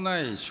方もな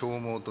い消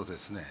耗とで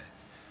すね、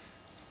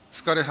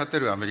疲れ果て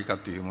るアメリカ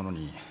というもの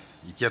に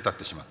行き当たっ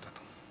てしまった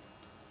と。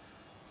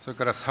それ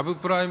からサブ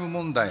プライム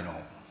問題の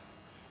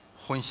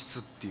本質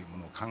っていうも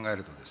のを考え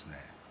るとですね、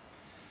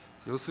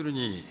要する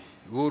に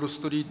ウォール・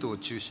ストリートを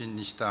中心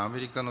にしたアメ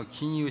リカの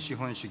金融資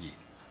本主義、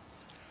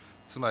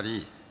つま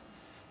り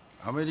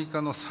アメリ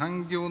カの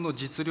産業の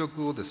実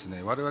力をです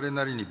ね、我々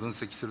なりに分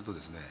析すると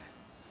ですね、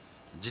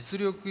実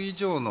力以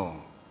上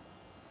の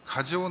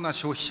過剰な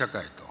消費社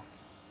会と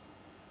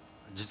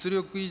実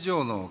力以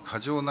上の過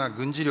剰な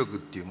軍事力っ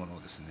ていうものを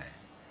ですね、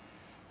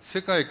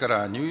世界か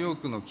らニューヨ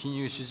ークの金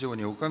融市場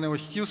にお金を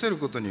引き寄せる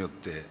ことによっ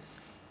て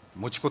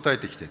持ちこたえ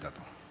てきていた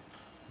と。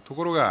と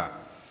ころが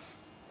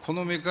こ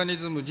のメカニ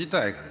ズム自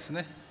体がです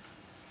ね、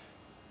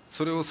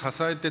それを支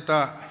えて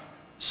た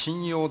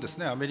信用です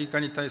ね、アメリカ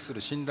に対する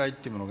信頼っ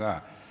ていうもの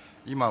が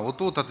今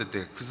音を立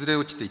てて崩れ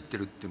落ちていって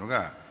るっていうの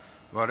が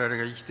我々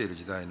が生きている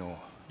時代の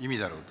意味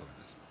だろうと思い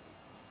ます。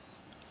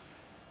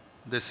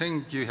で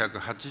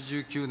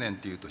1989年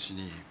という年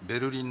にベ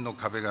ルリンの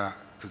壁が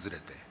崩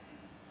れて、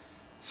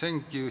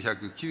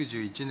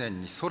1991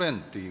年にソ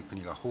連という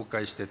国が崩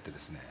壊していってで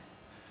すね、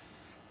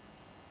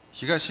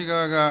東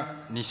側が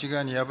西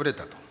側に敗れ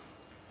たと。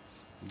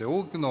で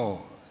多く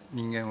の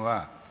人間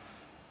は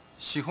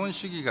資本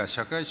主義が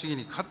社会主義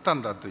に勝った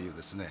んだという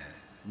ですね、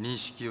認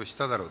識をし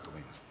ただろうと思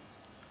います。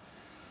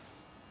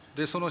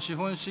でその資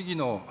本主義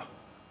の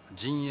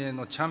陣営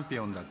のチャンピ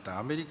オンだった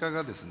アメリカ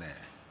がですね、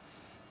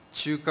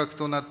中核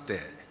となっ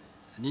て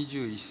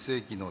21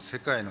世紀の世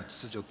界の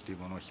秩序っていう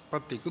ものを引っ張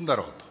っていくんだ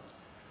ろう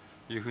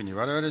というふうに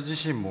我々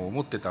自身も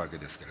思ってたわけ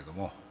ですけれど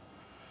も、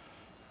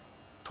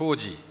当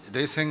時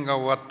冷戦が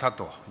終わった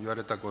と言わ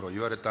れた頃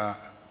言われた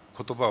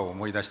言葉を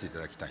思い出していた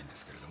だきたいんで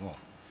すけれども、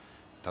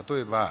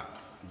例えば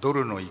ド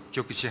ルの一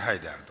極支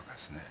配であるとかで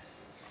すね、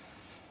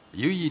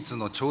唯一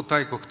の超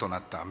大国とな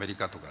ったアメリ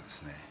カとかで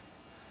すね、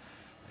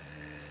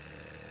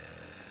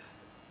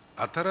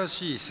新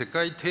しい世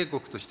界帝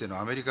国としての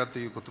アメリカと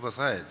いう言葉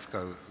さえ使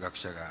う学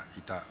者が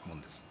いたも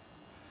んです。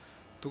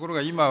ところ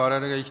が今我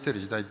々が生きている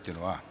時代っていう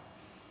のは、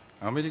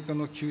アメリカ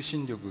の求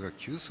心力が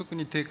急速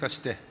に低下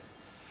して、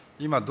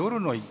今ドル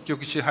の一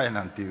極支配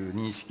なんていう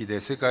認識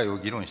で世界を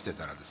議論して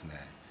たらですね、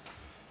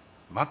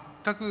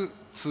全く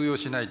通用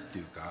しないって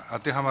いうか当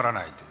てはまら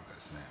ないというか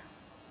ですね。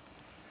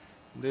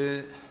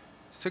で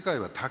世界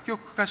は多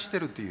極化して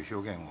るという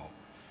表現を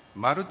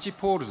マルチ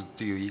ポールズっ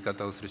ていう言い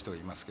方をする人がい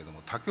ますけど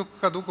も、多極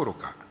化どころ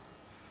か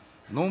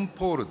ノン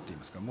ポールって言い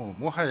ますか、も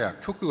はや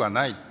極は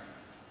ない、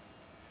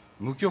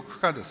無極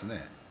化です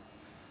ね。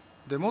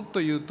でもっ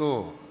と言う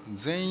と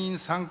全員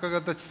参加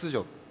型秩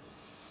序、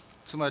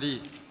つま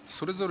り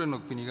それぞれの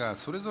国が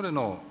それぞれ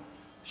の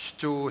主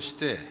張をし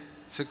て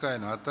世界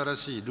の新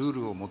しいルー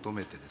ルを求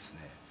めてですね、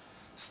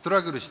スト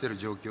ラグルしている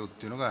状況っ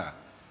ていうのが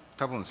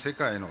多分世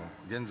界の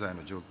現在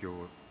の状況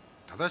を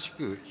正し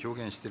く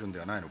表現しているんで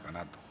はないのか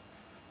なと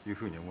いう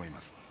ふうに思い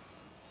ます。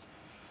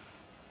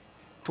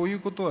とい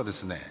うことはで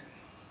すね、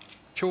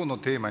今日の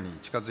テーマに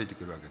近づいて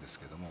くるわけです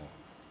けれども、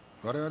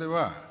我々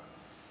は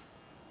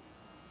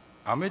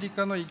アメリ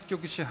カの一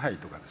極支配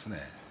とかですね、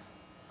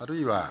ある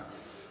いは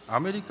ア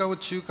メリカを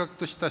中核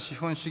とした資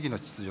本主義の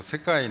秩序、世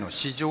界の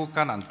市場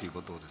化なんていう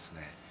ことをです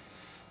ね、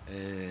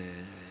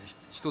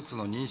一つ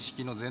の認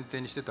識の前提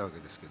にしてたわけ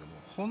ですけれども、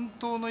本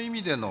当の意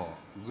味での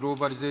グロー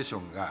バリゼーショ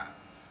ンが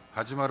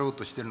始まろう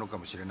としているのか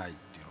もしれないっ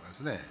ていうのがで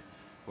すね、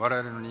我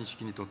々の認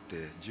識にとっ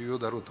て重要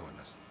だろうと思い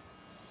ます。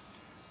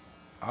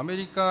アメ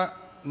リカ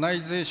ナ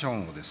イゼーショ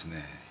ンをです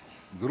ね、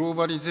グロー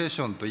バリゼー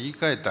ションと言い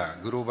換えた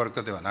グローバル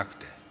化ではなく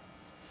て、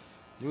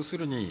要す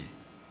るに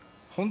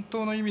本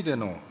当の意味で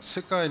の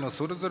世界の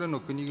それぞれの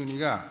国々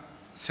が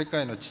世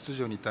界の秩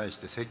序に対し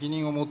て責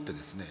任を持って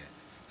ですね、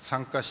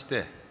参加し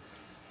て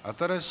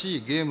新し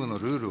いゲームの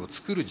ルールを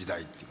作る時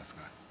代っていいます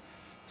か、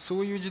そ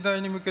ういう時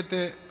代に向け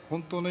て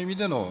本当の意味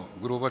での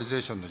グローバリゼ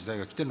ーションの時代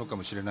が来ているのか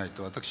もしれない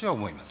と私は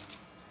思います。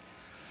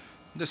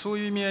で、そう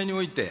いう意味合いに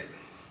おい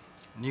て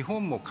日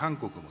本も韓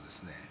国もで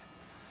すね、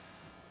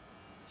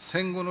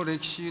戦後の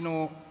歴史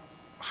の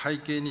背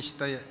景にし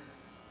て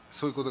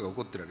そういうことが起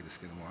こっているわけです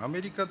けれども、ア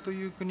メリカと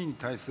いう国に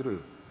対す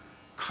る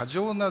過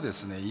剰なで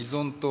すね、依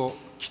存と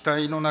期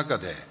待の中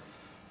で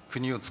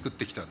国を作っ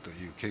てきたと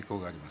いう傾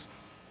向があります。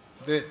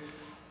で、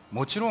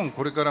もちろん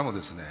これからも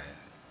ですね、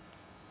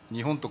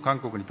日本と韓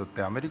国にとっ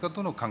てアメリカ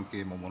との関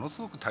係もものす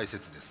ごく大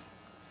切です。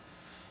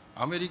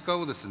アメリカ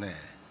をですね、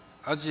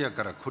アジア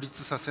から孤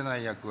立させな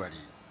い役割、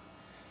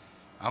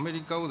アメ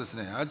リカをです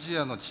ね、アジ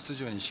アの秩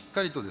序にしっ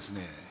かりとです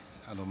ね、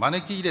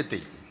招き入れて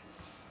いく、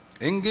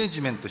エンゲージ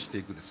メントして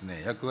いくです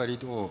ね、役割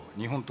を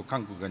日本と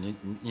韓国が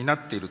担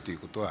っているという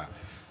ことは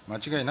間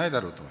違いないだ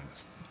ろうと思いま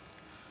す。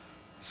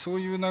そう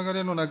いう流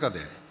れの中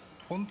で、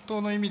本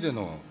当の意味で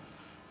の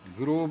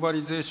グローバ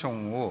リゼーショ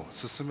ンを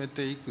進め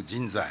ていく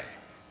人材、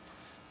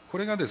こ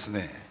れがです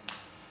ね、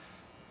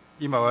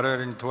今我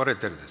々に問われ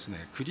ているです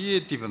ね、クリエ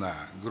イティブ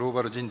なグロー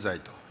バル人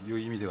材という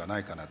意味ではな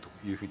いかなと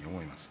いうふうに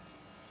思います。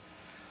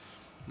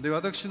で、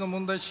私の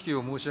問題意識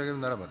を申し上げる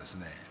ならばです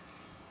ね、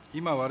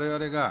今我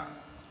々が、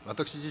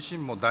私自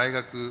身も大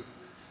学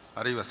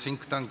あるいはシン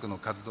クタンクの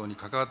活動に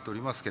関わってお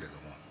りますけれども、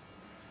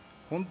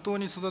本当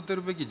に育て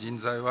るべき人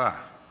材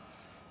は、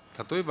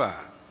例えば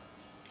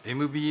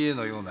MBA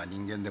のような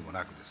人間でも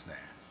なくですね、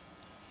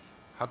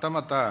はた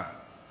また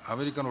ア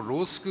メリカのロ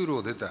ースクール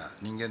を出た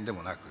人間で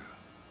もなく、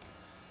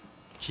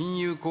金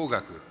融工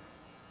学、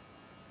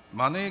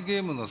マネーゲ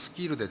ームのス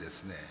キルでで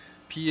すね、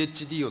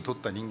PhD を取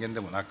った人間で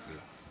もなく、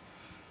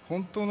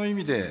本当の意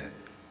味で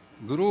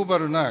グローバ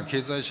ルな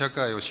経済社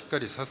会をしっか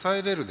り支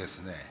えれるで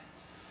すね、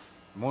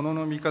もの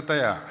の見方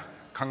や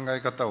考え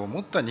方を持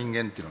った人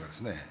間っていうのがで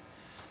すね、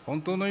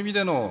本当の意味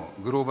での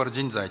グローバル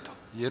人材と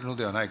言えるの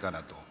ではないか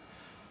なと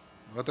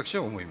私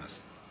は思いま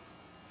す。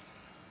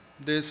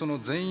で、その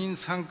全員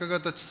参加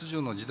型秩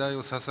序の時代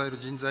を支える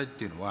人材っ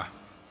ていうのは、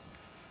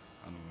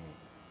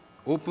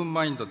オープン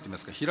マインドっていいま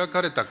すか、開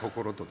かれた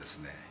心とです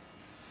ね、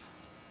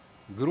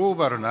グロー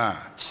バル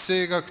な地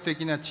政学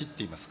的な知って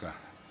言いますか、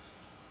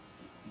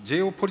ジ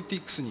ェオポリテ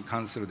ィクスに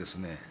関するです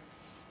ね、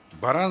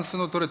バランス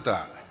の取れ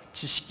た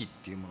知識っ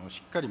ていうものを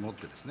しっかり持っ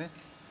てですね、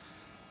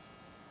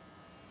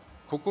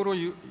心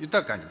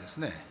豊かにです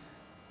ね、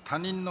他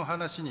人の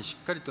話にし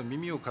っかりと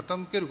耳を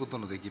傾けること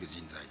のできる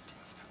人材って言い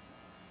ますか。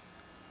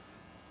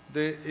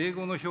で、英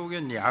語の表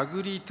現にア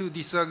グリートゥデ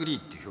ィスアグリー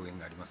っていう表現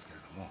がありますけれ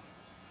ども、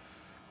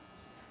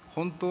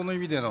本当の意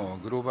味での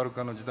グローバル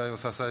化の時代を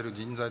支える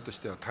人材とし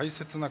ては大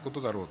切なこと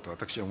だろうと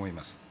私は思い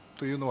ます。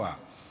というのは、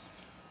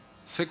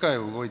世界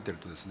を動いている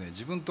とですね、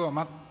自分と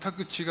は全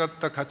く違っ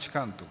た価値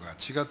観とか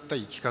違った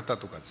生き方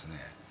とかですね、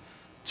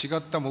違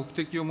った目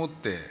的を持っ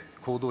て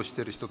行動し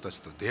ている人た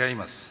ちと出会い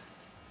ます。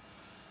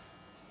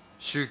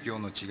宗教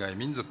の違い、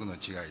民族の違い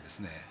で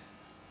すね、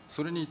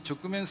それに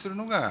直面する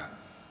のが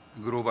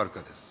グローバル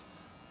化です。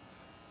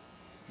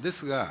で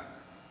すが、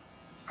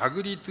ア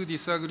グリートゥディ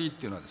スアグリーっ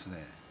ていうのはです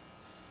ね、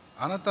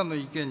あなたの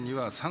意見に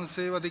は賛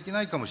成はでき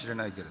ないかもしれ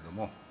ないけれど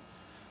も、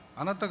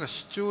あなたが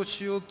主張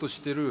しようと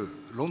している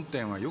論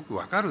点はよく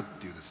わかるっ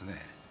ていうです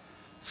ね、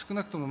少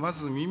なくともま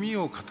ず耳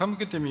を傾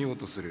けてみよう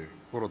とする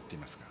心って言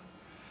いますか。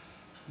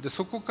で、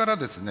そこから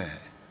ですね、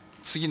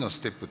次のス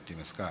テップって言い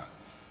ますか、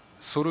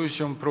ソリュー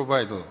ションプロ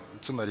バイド、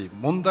つまり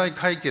問題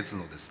解決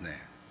のです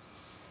ね、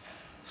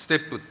ステ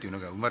ップっていうの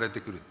が生まれ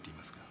てくるって言い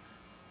ますか。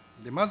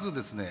で、まず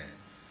ですね、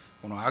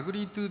このアグ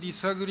リートゥディ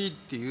スアグリーっ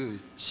ていう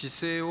姿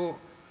勢を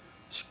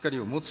しっかり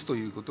を持つと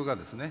いうことが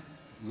ですね、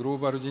グロー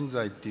バル人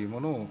材っていうも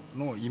の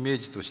のイメー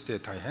ジとして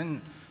大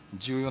変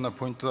重要な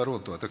ポイントだろ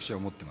うと私は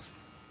思っています。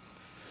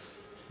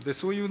で、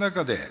そういう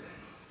中で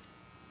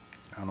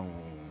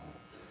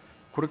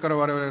これから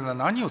我々が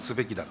何をす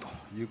べきだと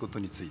いうこと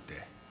につい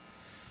て、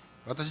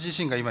私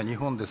自身が今日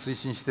本で推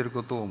進している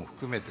ことも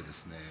含めてで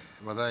すね、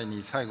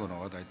最後の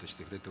話題とし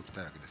て触れておき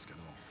たいわけですけれ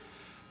ど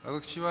も、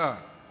私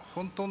は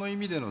本当の意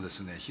味でので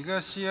すね、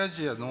東ア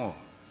ジアの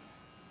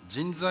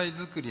人材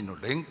づくりの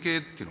連携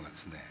っていうのがで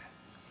すね、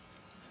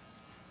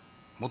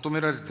求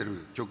められてい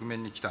る局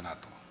面に来たな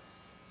と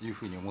いう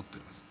ふうに思ってお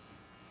ります。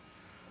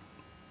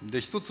で、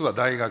一つは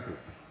大学。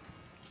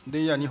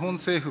で、いや、日本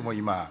政府も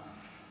今、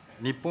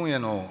日本へ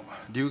の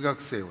留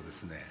学生をで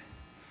すね、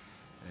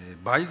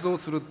倍増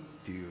するっ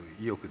てい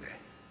う意欲で、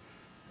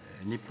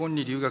日本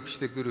に留学し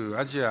てくる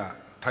アジア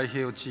太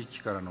平洋地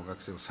域からの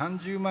学生を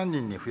30万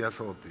人に増や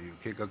そうという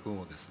計画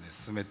をですね、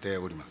進めて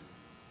おります。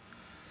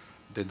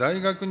で、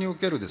大学にお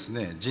けるです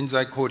ね、人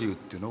材交流っ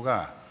ていうの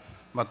が、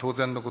当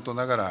然のこと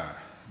なが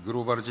ら、グ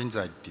ローバル人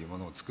材っていうも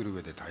のを作る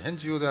上で大変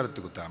重要であると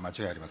いうことは間違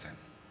いありません。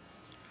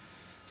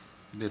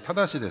で、た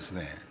だしです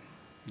ね、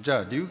じゃ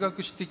あ留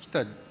学してき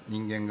た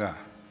人間が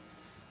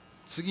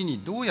次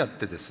にどうやっ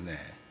てです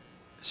ね、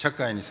社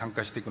会に参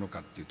加していくのか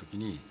っていうとき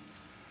に、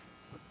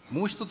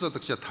もう一つ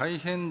私は大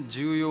変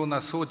重要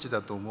な装置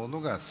だと思う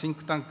のがシン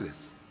クタンクで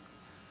す。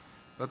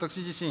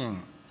私自身、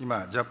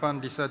今、ジャパ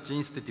ンリサーチイ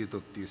ンスティテュート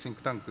っていうシン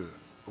クタンク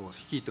を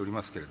率いており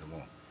ますけれど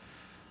も、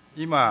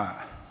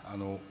今、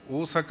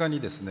大阪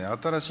にですね、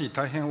新しい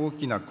大変大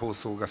きな構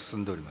想が進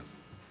んでおります。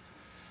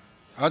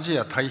アジ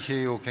ア太平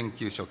洋研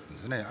究所って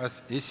ですね、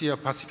エシア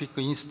パシフィッ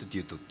クインスティテ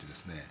ュートってで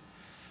すね、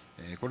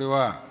これ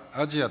は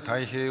アジア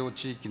太平洋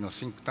地域の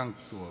シンクタンク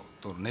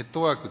とネッ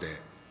トワーク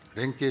で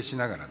連携し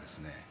ながらです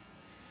ね、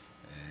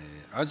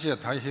アジア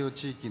太平洋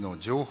地域の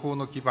情報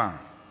の基盤、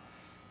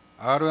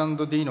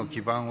R&D の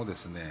基盤をで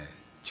すね、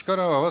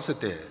力を合わせ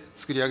て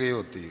作り上げよ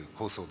うという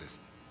構想で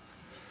す。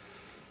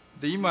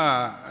で、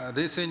今、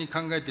冷静に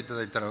考えていた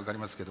だいたら分かり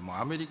ますけれども、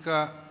アメリ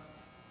カ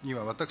に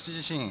は私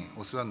自身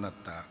お世話になっ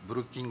たブ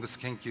ルッキングス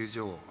研究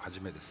所をは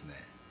じめですね、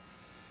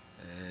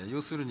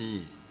要する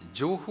に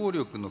情報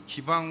力の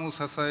基盤を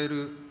支え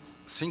る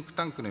シンク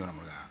タンクのような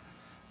ものが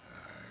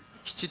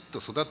きちっと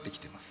育ってき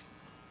ています。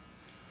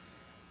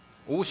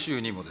欧州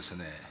にもです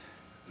ね、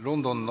ロ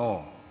ンドン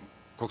の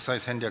国際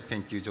戦略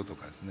研究所と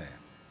かですね、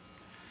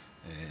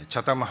チ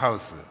ャタムハウ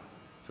ス、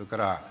それか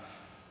ら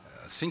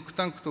シンク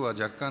タンクとは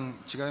若干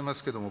違いま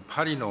すけれども、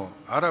パリの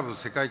アラブ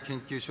世界研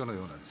究所の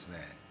ようなです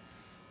ね、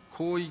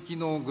広域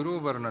のグロ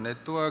ーバルなネッ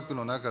トワーク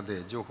の中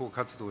で情報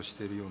活動をし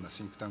ているような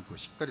シンクタンクを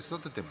しっかり育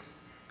てています。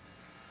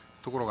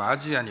ところがア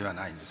ジアには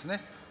ないんです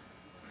ね。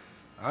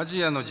ア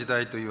ジアの時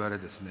代と言われ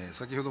ですね、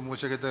先ほど申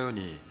し上げたよう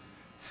に、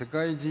世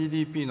界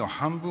GDP の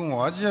半分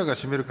をアジアが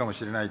占めるかも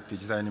しれないという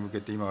時代に向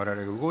けて今我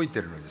々が動いて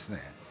いるのにです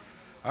ね、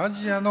ア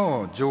ジア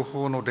の情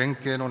報の連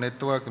携のネッ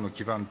トワークの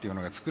基盤という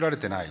のが作られ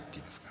てないって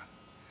言いますか。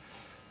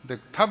で、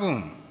多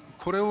分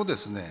これをで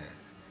すね、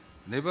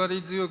粘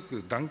り強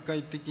く段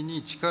階的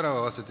に力を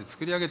合わせて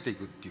作り上げてい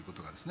くっていうこ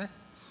とがですね、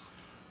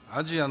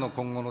アジアの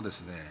今後ので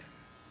すね、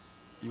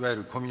いわゆ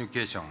るコミュニ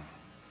ケーション、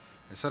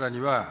さら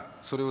には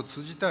それを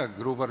通じた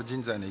グローバル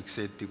人材の育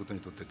成っていうことに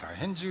とって大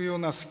変重要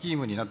なスキー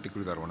ムになってく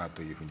るだろうな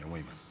というふうに思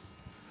います。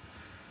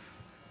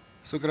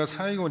それから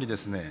最後にで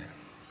すね、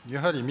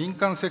やはり民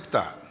間セクタ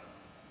ー、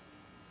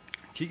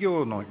企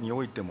業に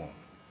おいても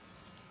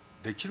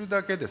できる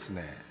だけです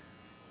ね、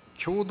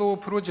共同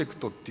プロジェク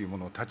トっていうも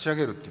のを立ち上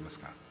げるって言います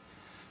か、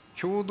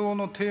共同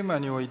のテーマ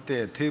におい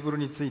てテーブル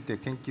について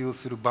研究を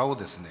する場を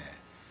ですね、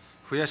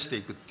増やして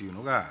いくっていう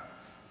のが、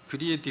ク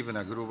リエイティブ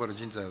なグローバル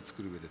人材を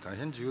作る上で大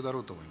変重要だ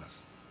ろうと思いま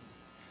す。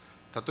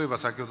例えば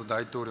先ほど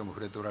大統領も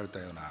触れておられた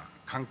ような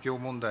環境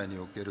問題に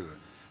おける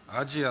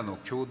アジアの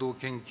共同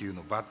研究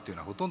の場っていう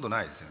のはほとんど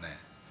ないですよね。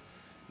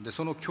で、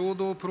その共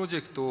同プロジ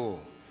ェクト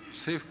を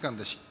政府間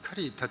でしっか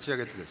り立ち上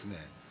げてですね、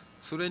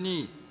それ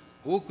に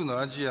多くの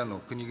アジアの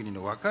国々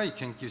の若い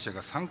研究者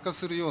が参加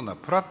するような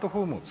プラットフ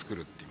ォームを作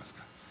るって言います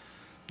か。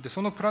で、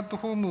そのプラット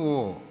フォーム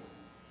を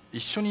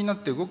一緒になっ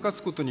て動か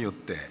すことによっ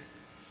て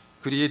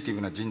クリエイティ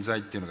ブな人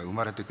材っていうのが生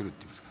まれてくるって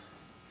言いますか。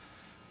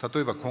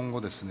例えば今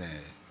後です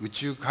ね、宇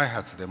宙開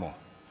発でも、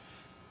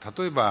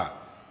例えば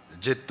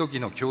ジェット機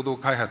の共同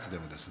開発で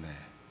もですね、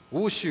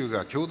欧州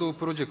が共同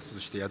プロジェクトと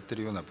してやって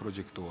るようなプロ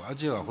ジェクトをア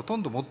ジアはほと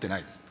んど持ってな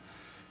いです。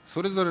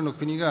それぞれの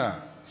国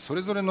がそ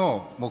れぞれ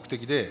の目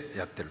的で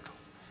やってる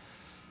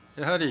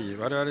と。やはり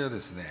我々はで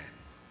すね、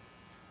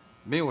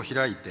目を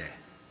開いて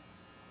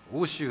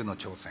欧州の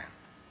挑戦、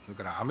それ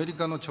からアメリ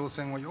カの挑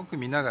戦をよく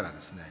見ながらで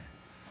すね、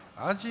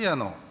アジア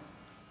の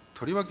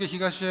とりわけ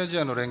東アジ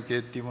アの連携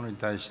っていうものに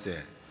対し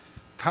て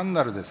単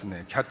なるです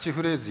ね、キャッチ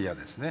フレーズや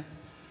ですね、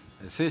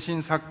精神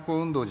錯考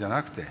運動じゃ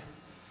なくて、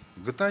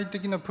具体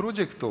的なプロ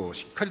ジェクトを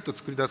しっかりと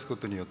作り出すこ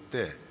とによっ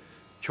て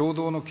共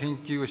同の研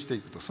究をして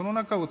いくと、その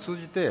中を通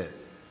じて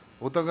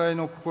お互い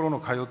の心の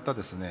通った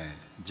ですね、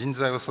人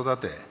材を育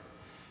て、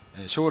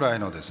将来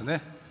のです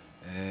ね、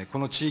こ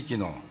の地域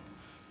の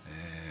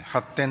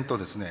発展と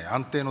ですね、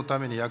安定のた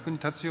めに役に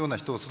立つような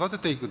人を育て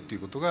ていくってい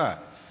うこと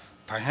が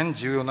大変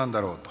重要なん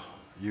だろうと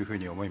いうふう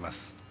に思いま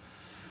す。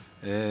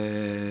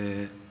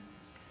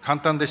簡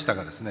単でした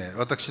がですね、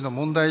私の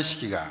問題意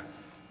識が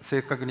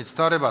正確に伝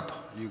わればと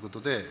いうこと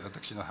で、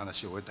私の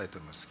話を終えたいと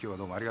思います。今日は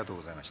どうもありがとう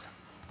ございました。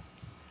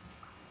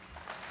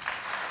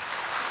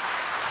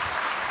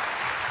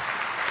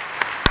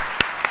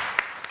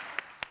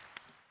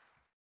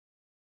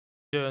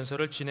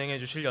연설을 진행해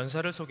주실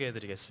연사를 소개해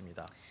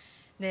드리겠습니다.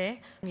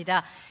 네,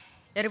 입니다.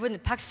 여러분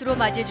박수로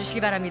맞이해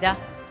주시기 바랍니다.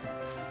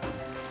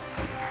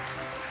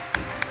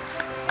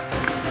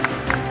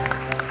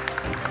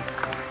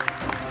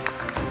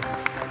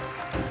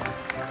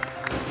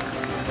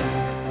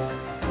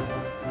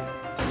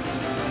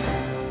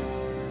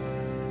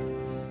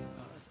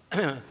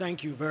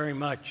 thank you very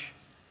much.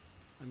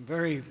 I'm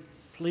very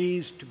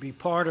pleased to be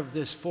part of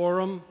this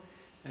forum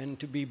and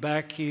to be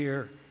back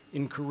here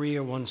in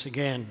Korea once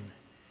again.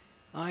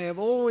 I have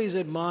always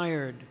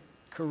admired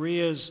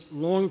Korea's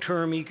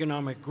long-term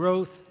economic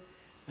growth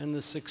and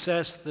the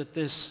success that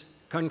this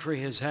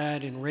country has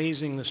had in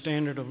raising the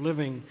standard of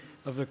living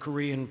of the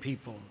Korean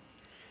people.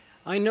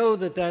 I know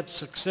that that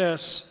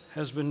success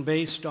has been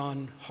based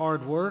on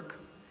hard work,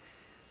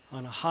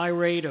 on a high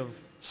rate of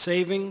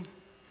saving,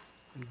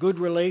 and good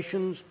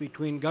relations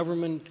between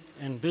government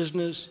and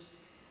business,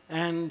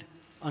 and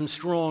on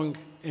strong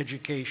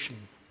education.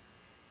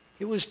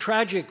 It was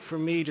tragic for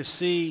me to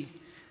see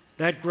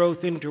that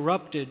growth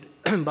interrupted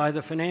by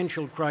the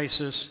financial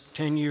crisis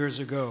 10 years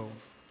ago.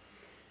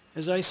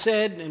 As I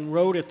said and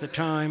wrote at the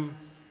time,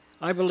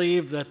 I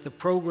believe that the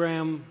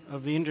program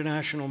of the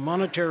International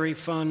Monetary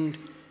Fund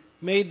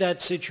made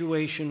that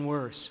situation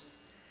worse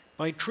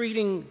by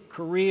treating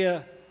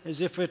Korea as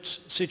if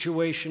its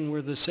situation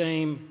were the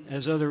same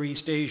as other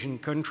East Asian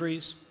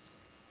countries,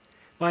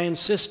 by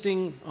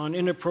insisting on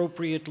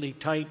inappropriately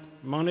tight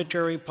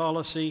monetary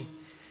policy,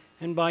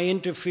 and by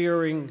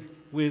interfering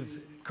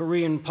with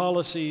Korean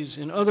policies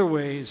in other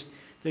ways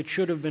that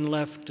should have been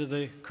left to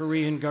the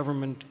Korean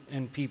government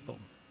and people.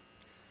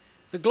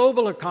 The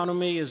global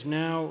economy is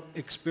now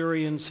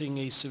experiencing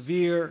a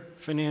severe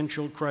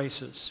financial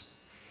crisis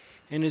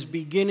and is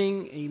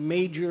beginning a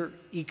major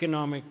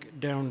economic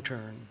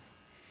downturn.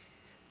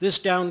 This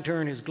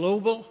downturn is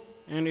global,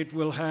 and it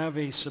will have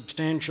a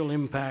substantial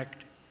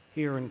impact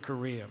here in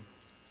Korea.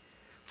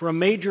 For a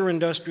major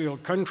industrial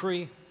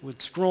country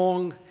with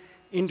strong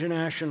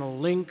international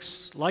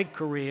links like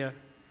Korea,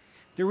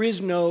 there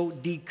is no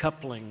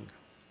decoupling.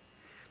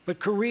 But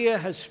Korea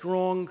has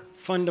strong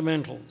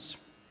fundamentals: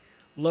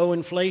 low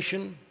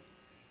inflation,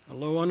 a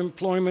low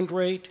unemployment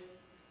rate,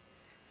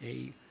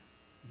 a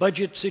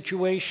budget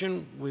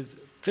situation with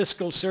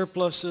fiscal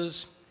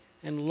surpluses,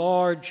 and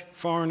large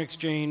foreign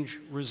exchange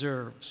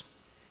reserves.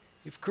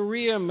 If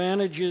Korea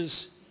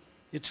manages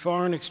its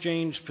foreign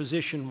exchange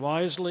position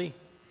wisely,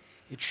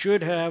 it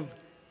should have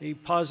a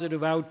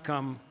positive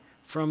outcome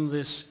from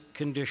this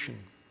condition.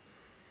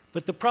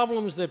 But the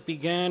problems that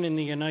began in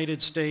the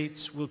United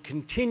States will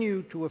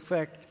continue to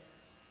affect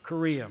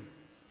Korea.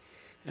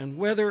 And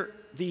whether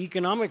the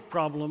economic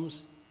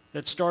problems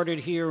that started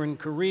here in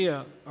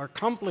Korea are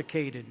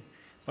complicated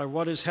by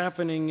what is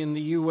happening in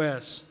the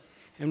U.S.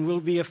 and will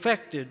be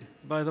affected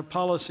by the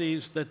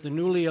policies that the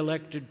newly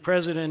elected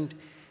president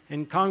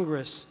and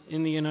Congress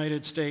in the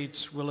United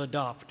States will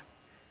adopt.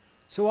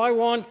 So I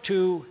want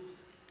to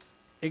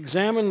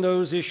examine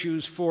those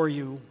issues for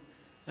you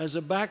as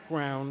a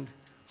background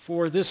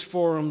for this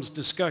forum's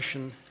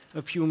discussion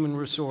of human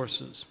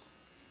resources.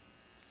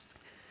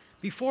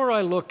 Before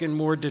I look in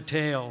more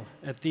detail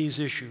at these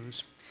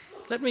issues,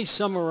 let me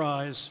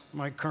summarize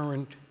my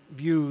current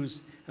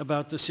views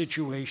about the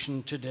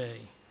situation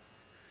today.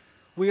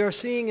 We are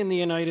seeing in the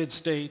United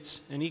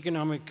States an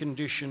economic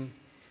condition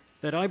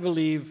that I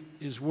believe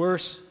is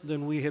worse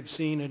than we have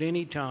seen at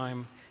any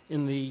time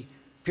in the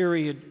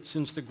period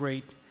since the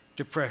Great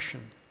Depression.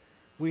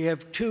 We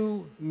have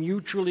two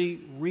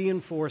mutually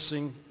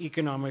reinforcing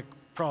economic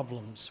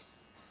problems: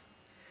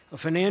 a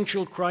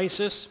financial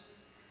crisis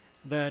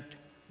that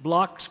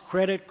blocks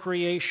credit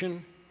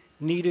creation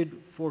needed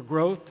for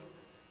growth,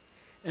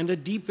 and a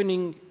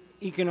deepening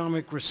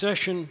economic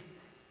recession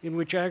in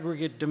which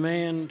aggregate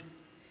demand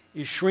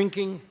is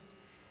shrinking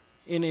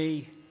in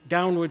a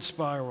downward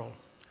spiral.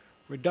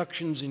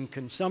 Reductions in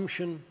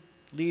consumption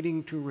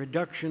leading to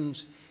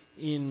reductions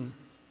in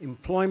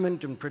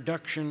employment and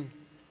production,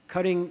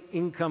 cutting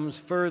incomes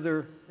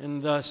further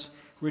and thus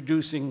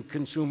reducing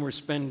consumer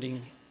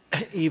spending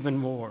even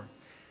more.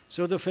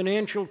 So the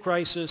financial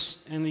crisis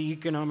and the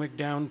economic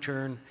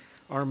downturn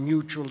are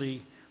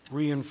mutually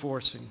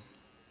reinforcing.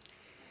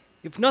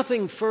 If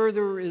nothing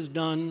further is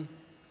done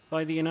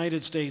by the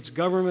United States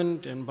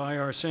government and by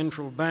our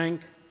central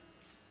bank,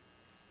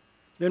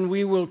 then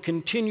we will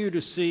continue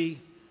to see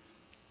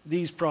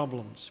these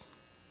problems.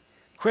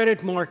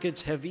 Credit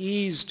markets have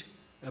eased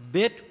a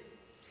bit,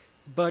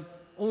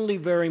 but only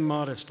very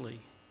modestly.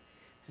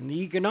 And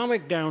the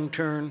economic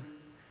downturn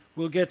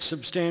will get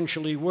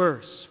substantially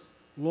worse,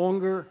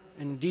 longer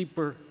and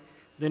deeper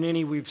than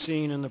any we've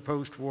seen in the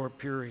post-war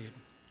period.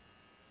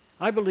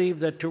 I believe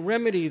that to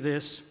remedy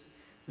this,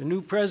 the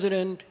new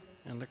president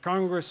and the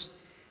Congress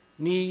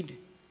need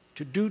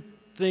to do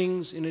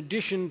things in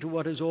addition to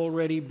what has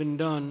already been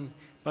done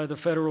by the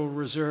Federal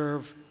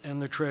Reserve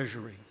and the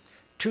Treasury.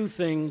 Two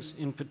things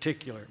in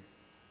particular.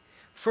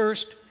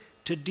 First,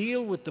 to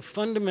deal with the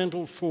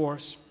fundamental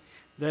force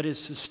that is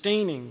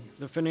sustaining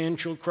the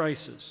financial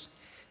crisis,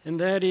 and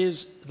that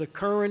is the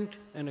current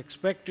and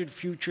expected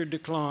future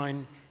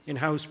decline in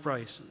house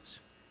prices.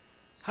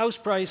 House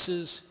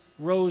prices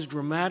rose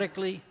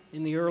dramatically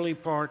in the early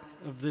part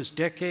of this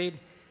decade.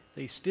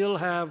 They still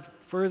have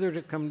further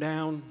to come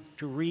down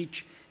to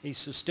reach a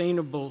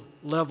sustainable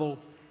level,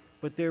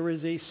 but there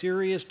is a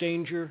serious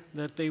danger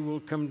that they will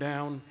come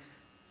down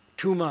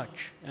too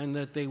much and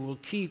that they will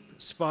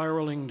keep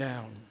spiraling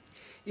down.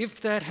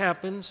 If that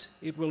happens,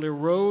 it will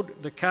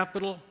erode the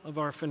capital of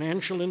our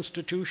financial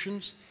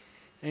institutions,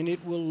 and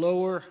it will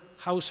lower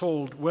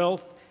household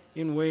wealth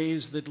in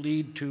ways that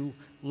lead to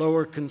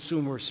lower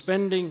consumer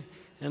spending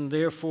and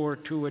therefore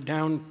to a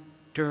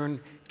downturn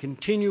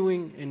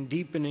continuing and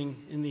deepening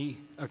in the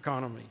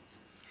economy.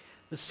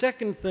 The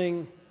second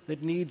thing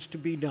that needs to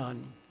be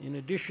done, in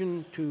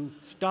addition to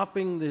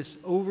stopping this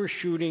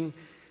overshooting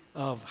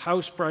of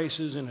house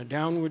prices in a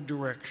downward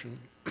direction,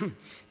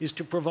 is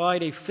to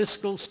provide a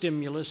fiscal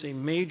stimulus, a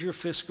major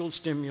fiscal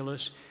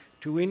stimulus,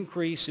 to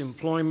increase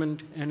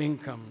employment and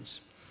incomes.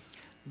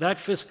 That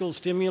fiscal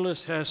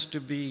stimulus has to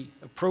be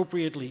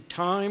appropriately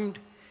timed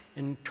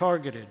and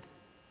targeted.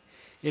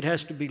 It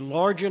has to be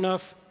large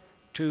enough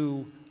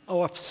to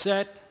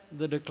offset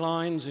the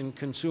declines in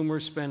consumer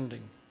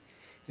spending.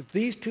 If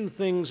these two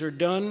things are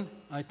done,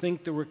 I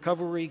think the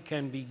recovery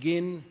can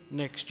begin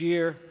next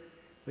year.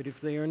 But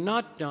if they are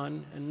not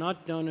done, and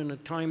not done in a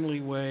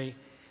timely way,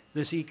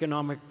 this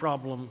economic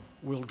problem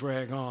will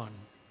drag on.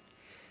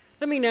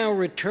 Let me now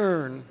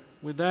return,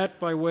 with that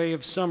by way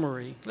of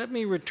summary, let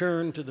me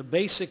return to the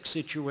basic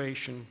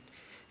situation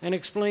and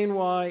explain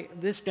why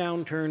this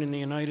downturn in the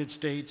United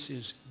States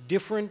is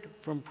different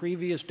from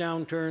previous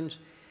downturns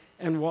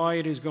and why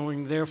it is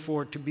going,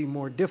 therefore, to be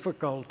more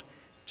difficult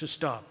to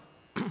stop.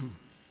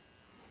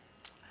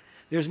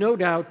 There's no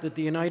doubt that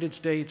the United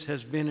States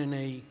has been in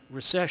a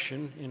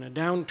recession, in a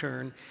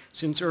downturn,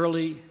 since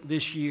early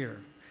this year.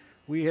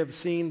 We have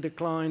seen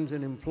declines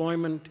in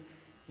employment,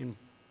 in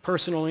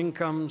personal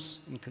incomes,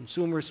 in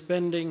consumer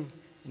spending,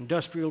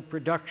 industrial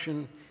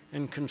production,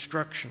 and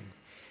construction.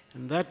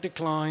 And that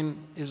decline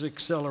is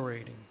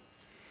accelerating.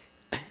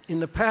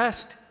 In the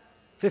past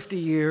 50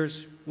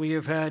 years, we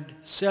have had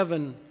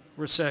 7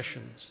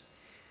 recessions.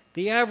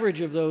 The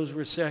average of those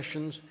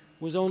recessions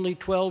was only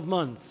 12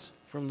 months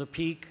from the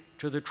peak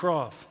to the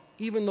trough.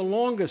 Even the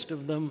longest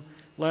of them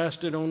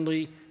lasted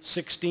only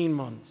 16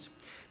 months.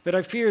 But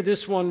I fear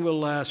this one will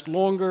last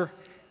longer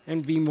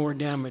and be more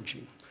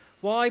damaging.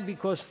 Why?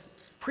 Because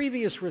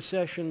previous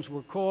recessions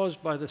were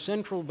caused by the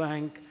central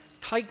bank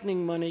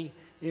tightening money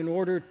in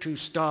order to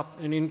stop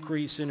an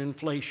increase in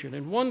inflation.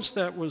 And once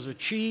that was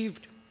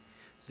achieved,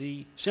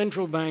 the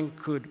central bank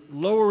could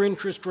lower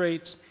interest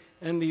rates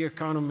and the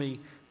economy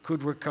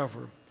could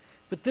recover.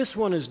 But this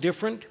one is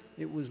different.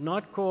 It was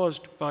not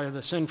caused by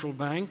the central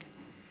bank.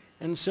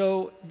 And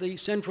so the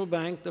central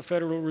bank, the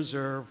Federal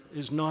Reserve,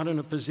 is not in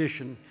a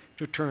position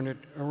to turn it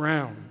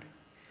around.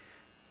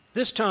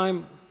 This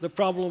time, the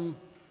problem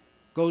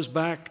goes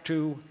back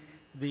to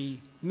the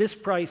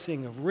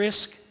mispricing of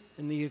risk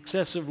and the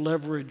excessive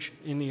leverage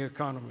in the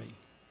economy.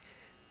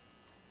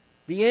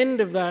 The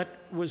end of that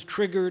was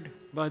triggered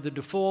by the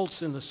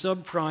defaults in the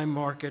subprime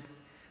market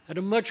at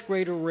a much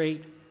greater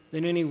rate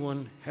than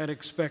anyone had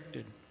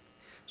expected.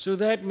 So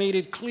that made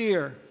it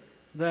clear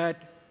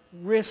that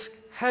risk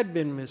had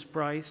been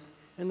mispriced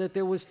and that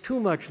there was too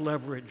much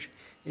leverage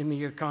in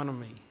the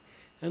economy.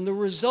 And the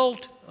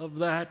result of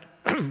that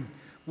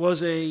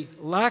was a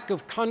lack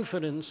of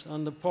confidence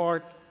on the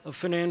part of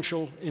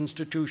financial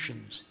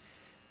institutions.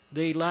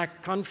 They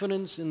lacked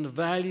confidence in the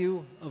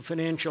value of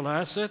financial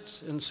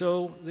assets, and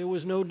so there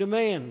was no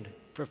demand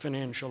for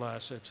financial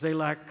assets. They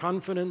lacked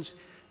confidence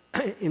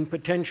in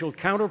potential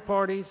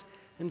counterparties,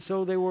 and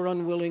so they were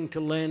unwilling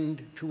to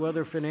lend to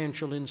other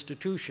financial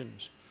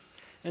institutions.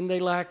 And they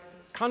lacked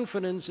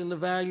confidence in the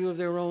value of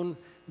their own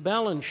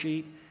balance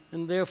sheet,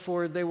 and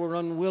therefore they were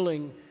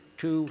unwilling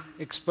to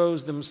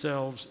expose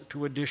themselves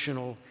to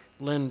additional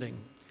lending.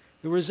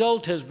 The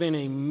result has been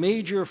a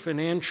major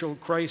financial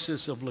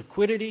crisis of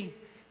liquidity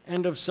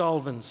and of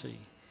solvency.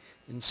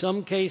 In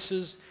some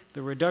cases,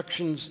 the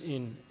reductions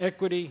in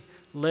equity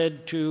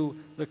led to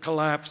the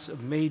collapse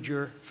of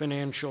major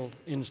financial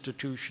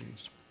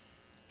institutions.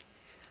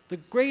 The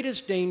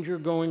greatest danger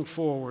going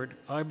forward,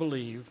 I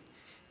believe,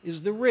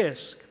 is the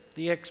risk,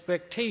 the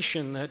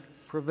expectation that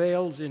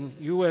prevails in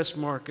U.S.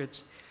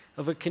 markets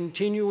of a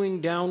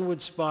continuing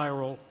downward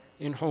spiral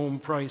in home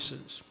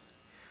prices.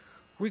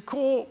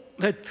 Recall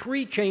that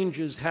 3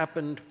 changes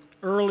happened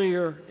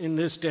earlier in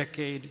this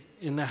decade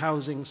in the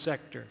housing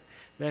sector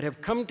that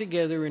have come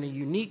together in a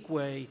unique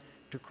way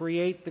to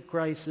create the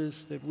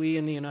crisis that we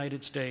in the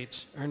United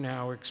States are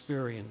now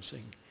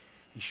experiencing.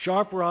 A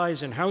sharp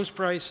rise in house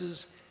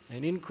prices,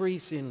 an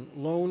increase in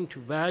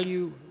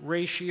loan-to-value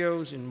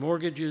ratios in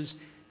mortgages,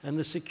 and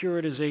the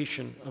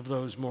securitization of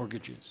those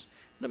mortgages.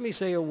 Let me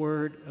say a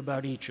word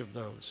about each of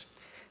those.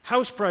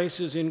 House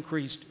prices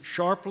increased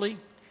sharply.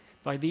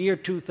 By the year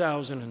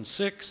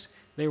 2006,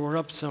 they were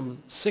up some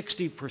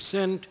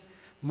 60%,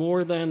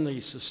 more than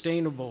the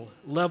sustainable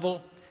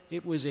level.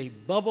 It was a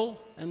bubble,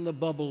 and the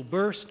bubble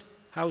burst.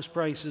 House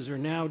prices are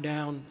now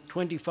down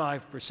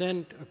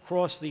 25%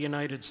 across the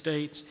United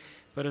States,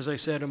 but as I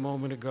said a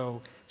moment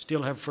ago,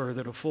 still have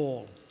further to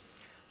fall.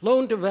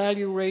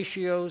 Loan-to-value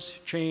ratios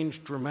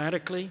changed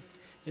dramatically.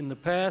 In the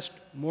past,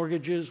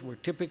 mortgages were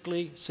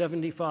typically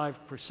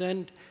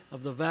 75%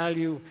 of the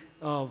value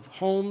of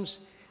homes,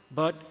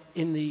 but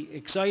in the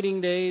exciting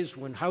days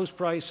when house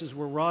prices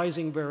were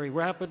rising very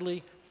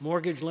rapidly,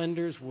 mortgage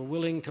lenders were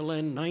willing to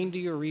lend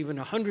 90 or even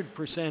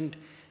 100%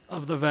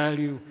 of the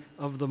value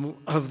of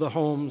the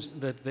homes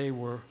that they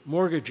were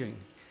mortgaging.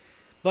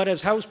 But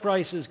as house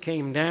prices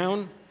came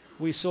down,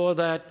 we saw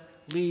that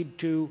lead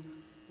to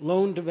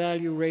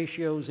loan-to-value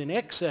ratios in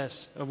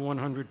excess of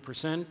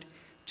 100%.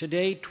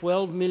 Today,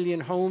 12 million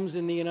homes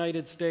in the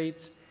United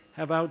States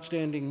have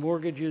outstanding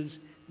mortgages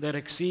that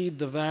exceed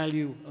the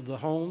value of the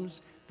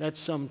homes. That's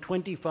some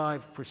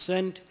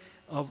 25%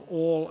 of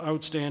all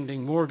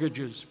outstanding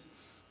mortgages.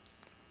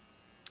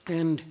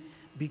 And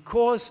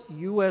because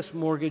U.S.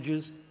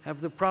 mortgages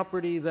have the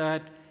property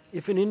that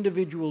if an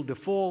individual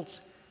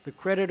defaults, the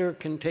creditor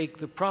can take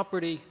the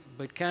property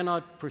but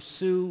cannot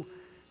pursue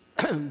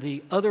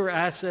the other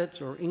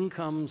assets or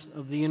incomes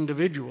of the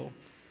individual,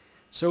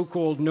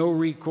 so-called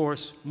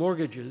no-recourse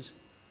mortgages,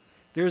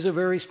 there's a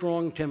very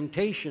strong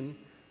temptation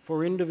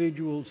for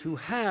individuals who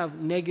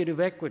have negative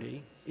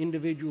equity,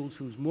 individuals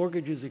whose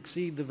mortgages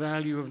exceed the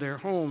value of their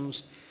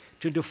homes,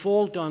 to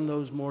default on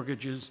those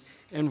mortgages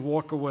and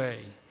walk away.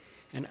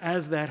 And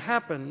as that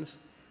happens,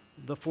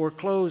 the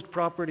foreclosed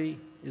property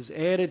is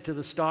added to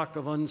the stock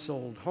of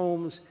unsold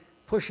homes,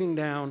 pushing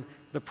down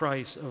the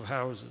price of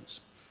houses.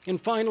 And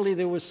finally,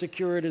 there was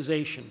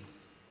securitization.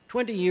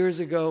 20 years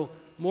ago,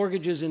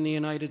 mortgages in the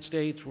United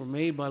States were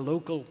made by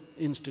local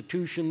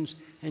institutions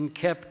and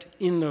kept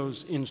in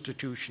those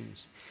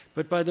institutions.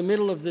 But by the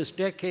middle of this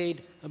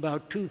decade,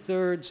 about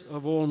 2/3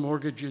 of all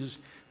mortgages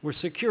were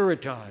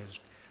securitized,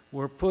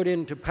 were put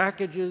into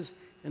packages,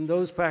 and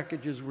those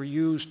packages were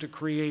used to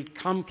create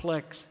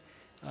complex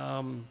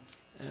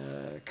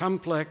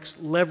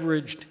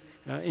leveraged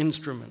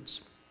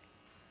instruments.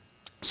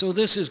 So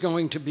this is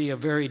going to be a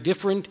very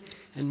different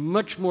and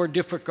much more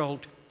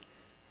difficult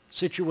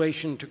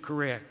situation to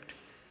correct.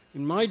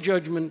 In my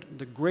judgment,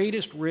 the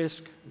greatest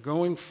risk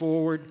going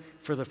forward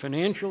for the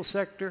financial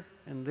sector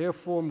and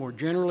therefore more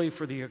generally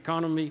for the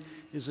economy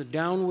is a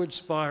downward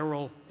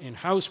spiral in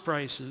house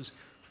prices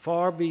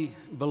far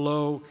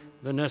below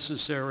the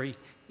necessary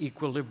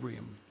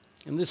equilibrium.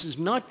 And this is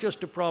not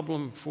just a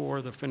problem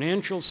for the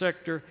financial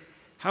sector.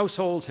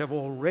 Households have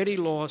already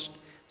lost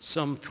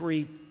some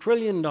 $3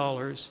 trillion,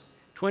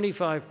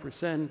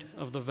 25%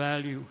 of the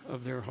value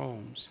of their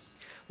homes.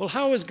 Well,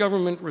 how is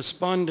government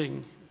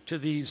responding to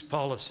these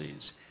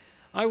policies?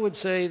 I would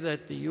say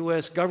that the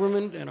U.S.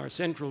 government and our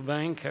central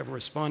bank have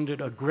responded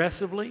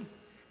aggressively,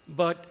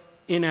 but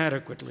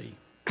inadequately.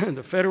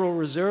 The Federal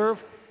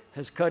Reserve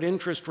has cut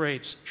interest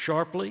rates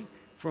sharply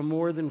from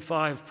more than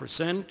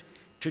 5%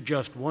 to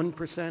just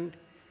 1%.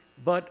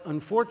 But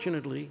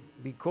unfortunately,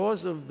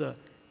 because of the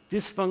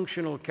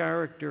dysfunctional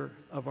character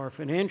of our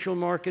financial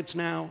markets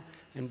now,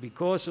 and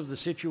because of the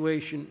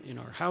situation in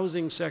our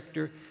housing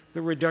sector,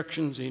 the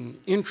reductions in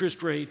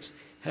interest rates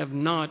have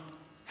not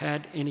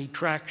had any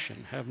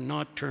traction, have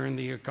not turned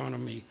the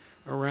economy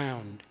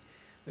around.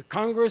 The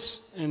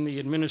Congress and the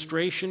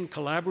administration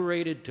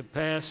collaborated to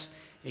pass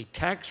a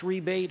tax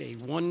rebate, a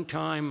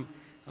one-time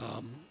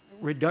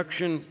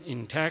reduction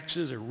in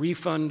taxes, a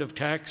refund of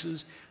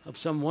taxes of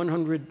some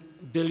 $100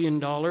 billion,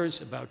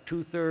 about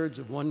 2/3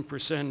 of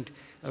 1%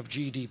 of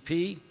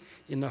GDP,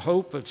 in the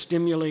hope of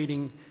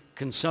stimulating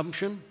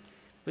consumption.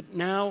 But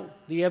now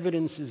the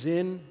evidence is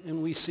in,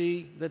 and we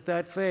see that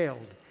that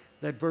failed,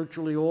 that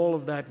virtually all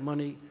of that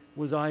money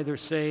was either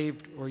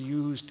saved or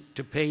used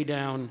to pay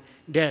down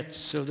debts,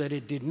 so that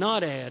it did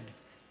not add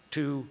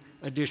to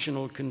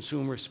additional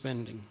consumer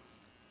spending.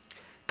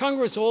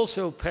 Congress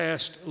also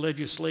passed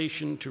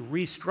legislation to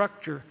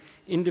restructure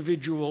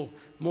individual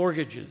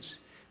mortgages,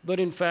 but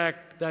in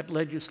fact that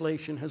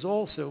legislation has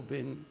also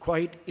been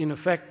quite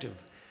ineffective.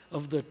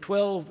 Of the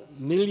 12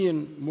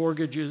 million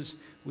mortgages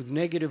with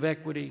negative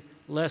equity,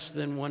 less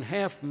than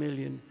 1/2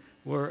 million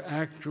were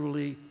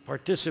actually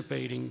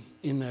participating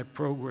in that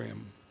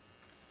program.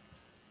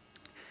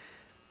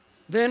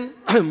 Then,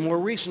 more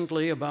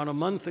recently, about a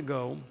month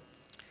ago,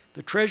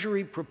 the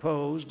Treasury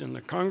proposed and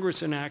the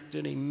Congress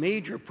enacted a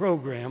major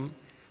program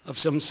of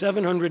some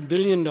 $700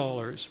 billion,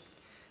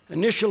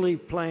 initially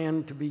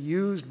planned to be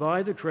used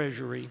by the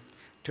Treasury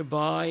to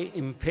buy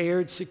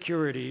impaired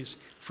securities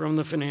from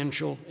the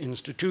financial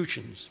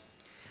institutions.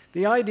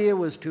 The idea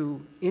was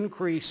to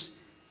increase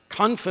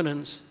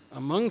confidence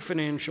among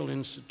financial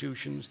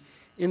institutions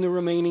in the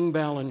remaining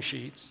balance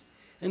sheets,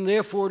 and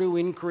therefore to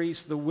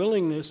increase the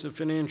willingness of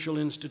financial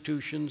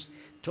institutions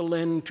to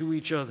lend to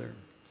each other.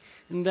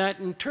 And that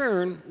in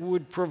turn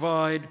would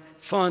provide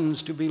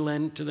funds to be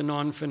lent to the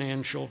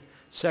non-financial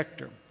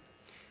sector.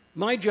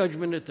 My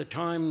judgment at the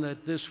time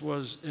that this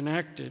was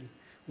enacted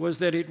was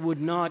that it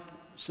would not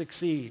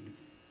succeed,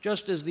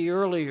 just as the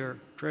earlier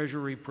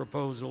Treasury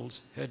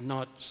proposals had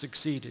not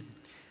succeeded.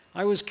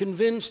 I was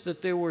convinced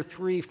that there were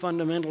three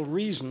fundamental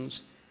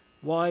reasons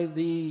why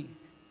the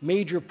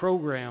major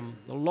program,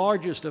 the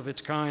largest of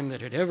its kind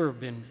that had ever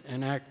been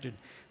enacted,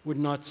 would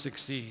not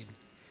succeed.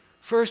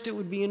 First, it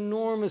would be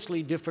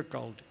enormously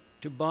difficult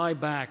to buy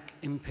back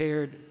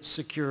impaired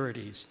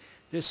securities.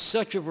 There's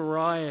such a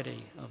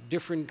variety of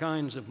different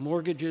kinds of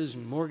mortgages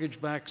and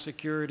mortgage-backed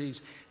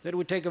securities that it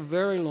would take a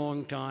very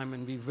long time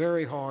and be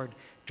very hard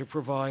to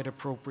provide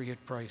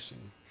appropriate pricing.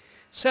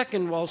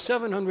 Second, while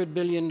 $700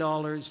 billion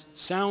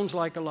sounds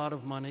like a lot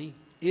of money,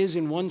 is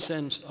in one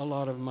sense a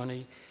lot of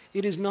money,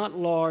 it is not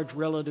large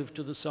relative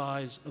to the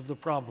size of the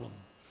problem.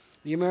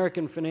 The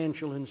American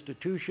financial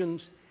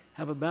institutions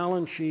have a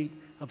balance sheet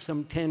of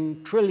some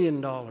 $10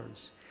 trillion,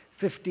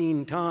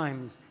 15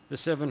 times the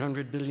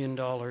 $700 billion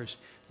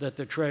that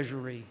the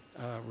Treasury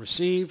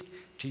received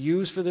to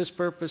use for this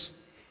purpose.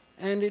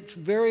 And it's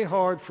very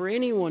hard for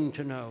anyone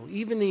to know,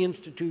 even the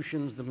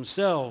institutions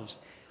themselves,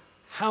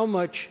 how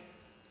much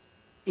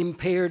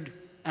impaired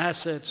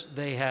assets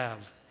they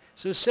have.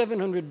 So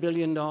 $700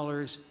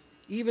 billion,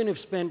 even if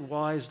spent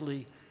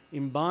wisely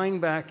in buying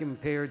back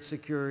impaired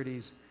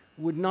securities,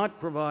 would not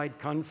provide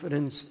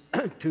confidence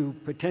to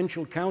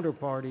potential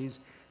counterparties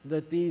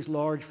that these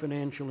large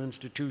financial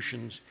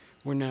institutions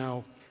were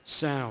now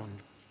sound.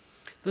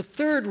 The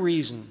third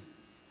reason,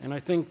 and I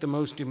think the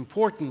most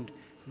important,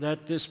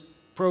 that this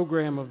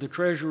program of the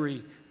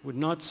Treasury would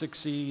not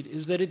succeed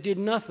is that it did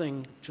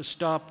nothing to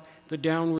stop the downward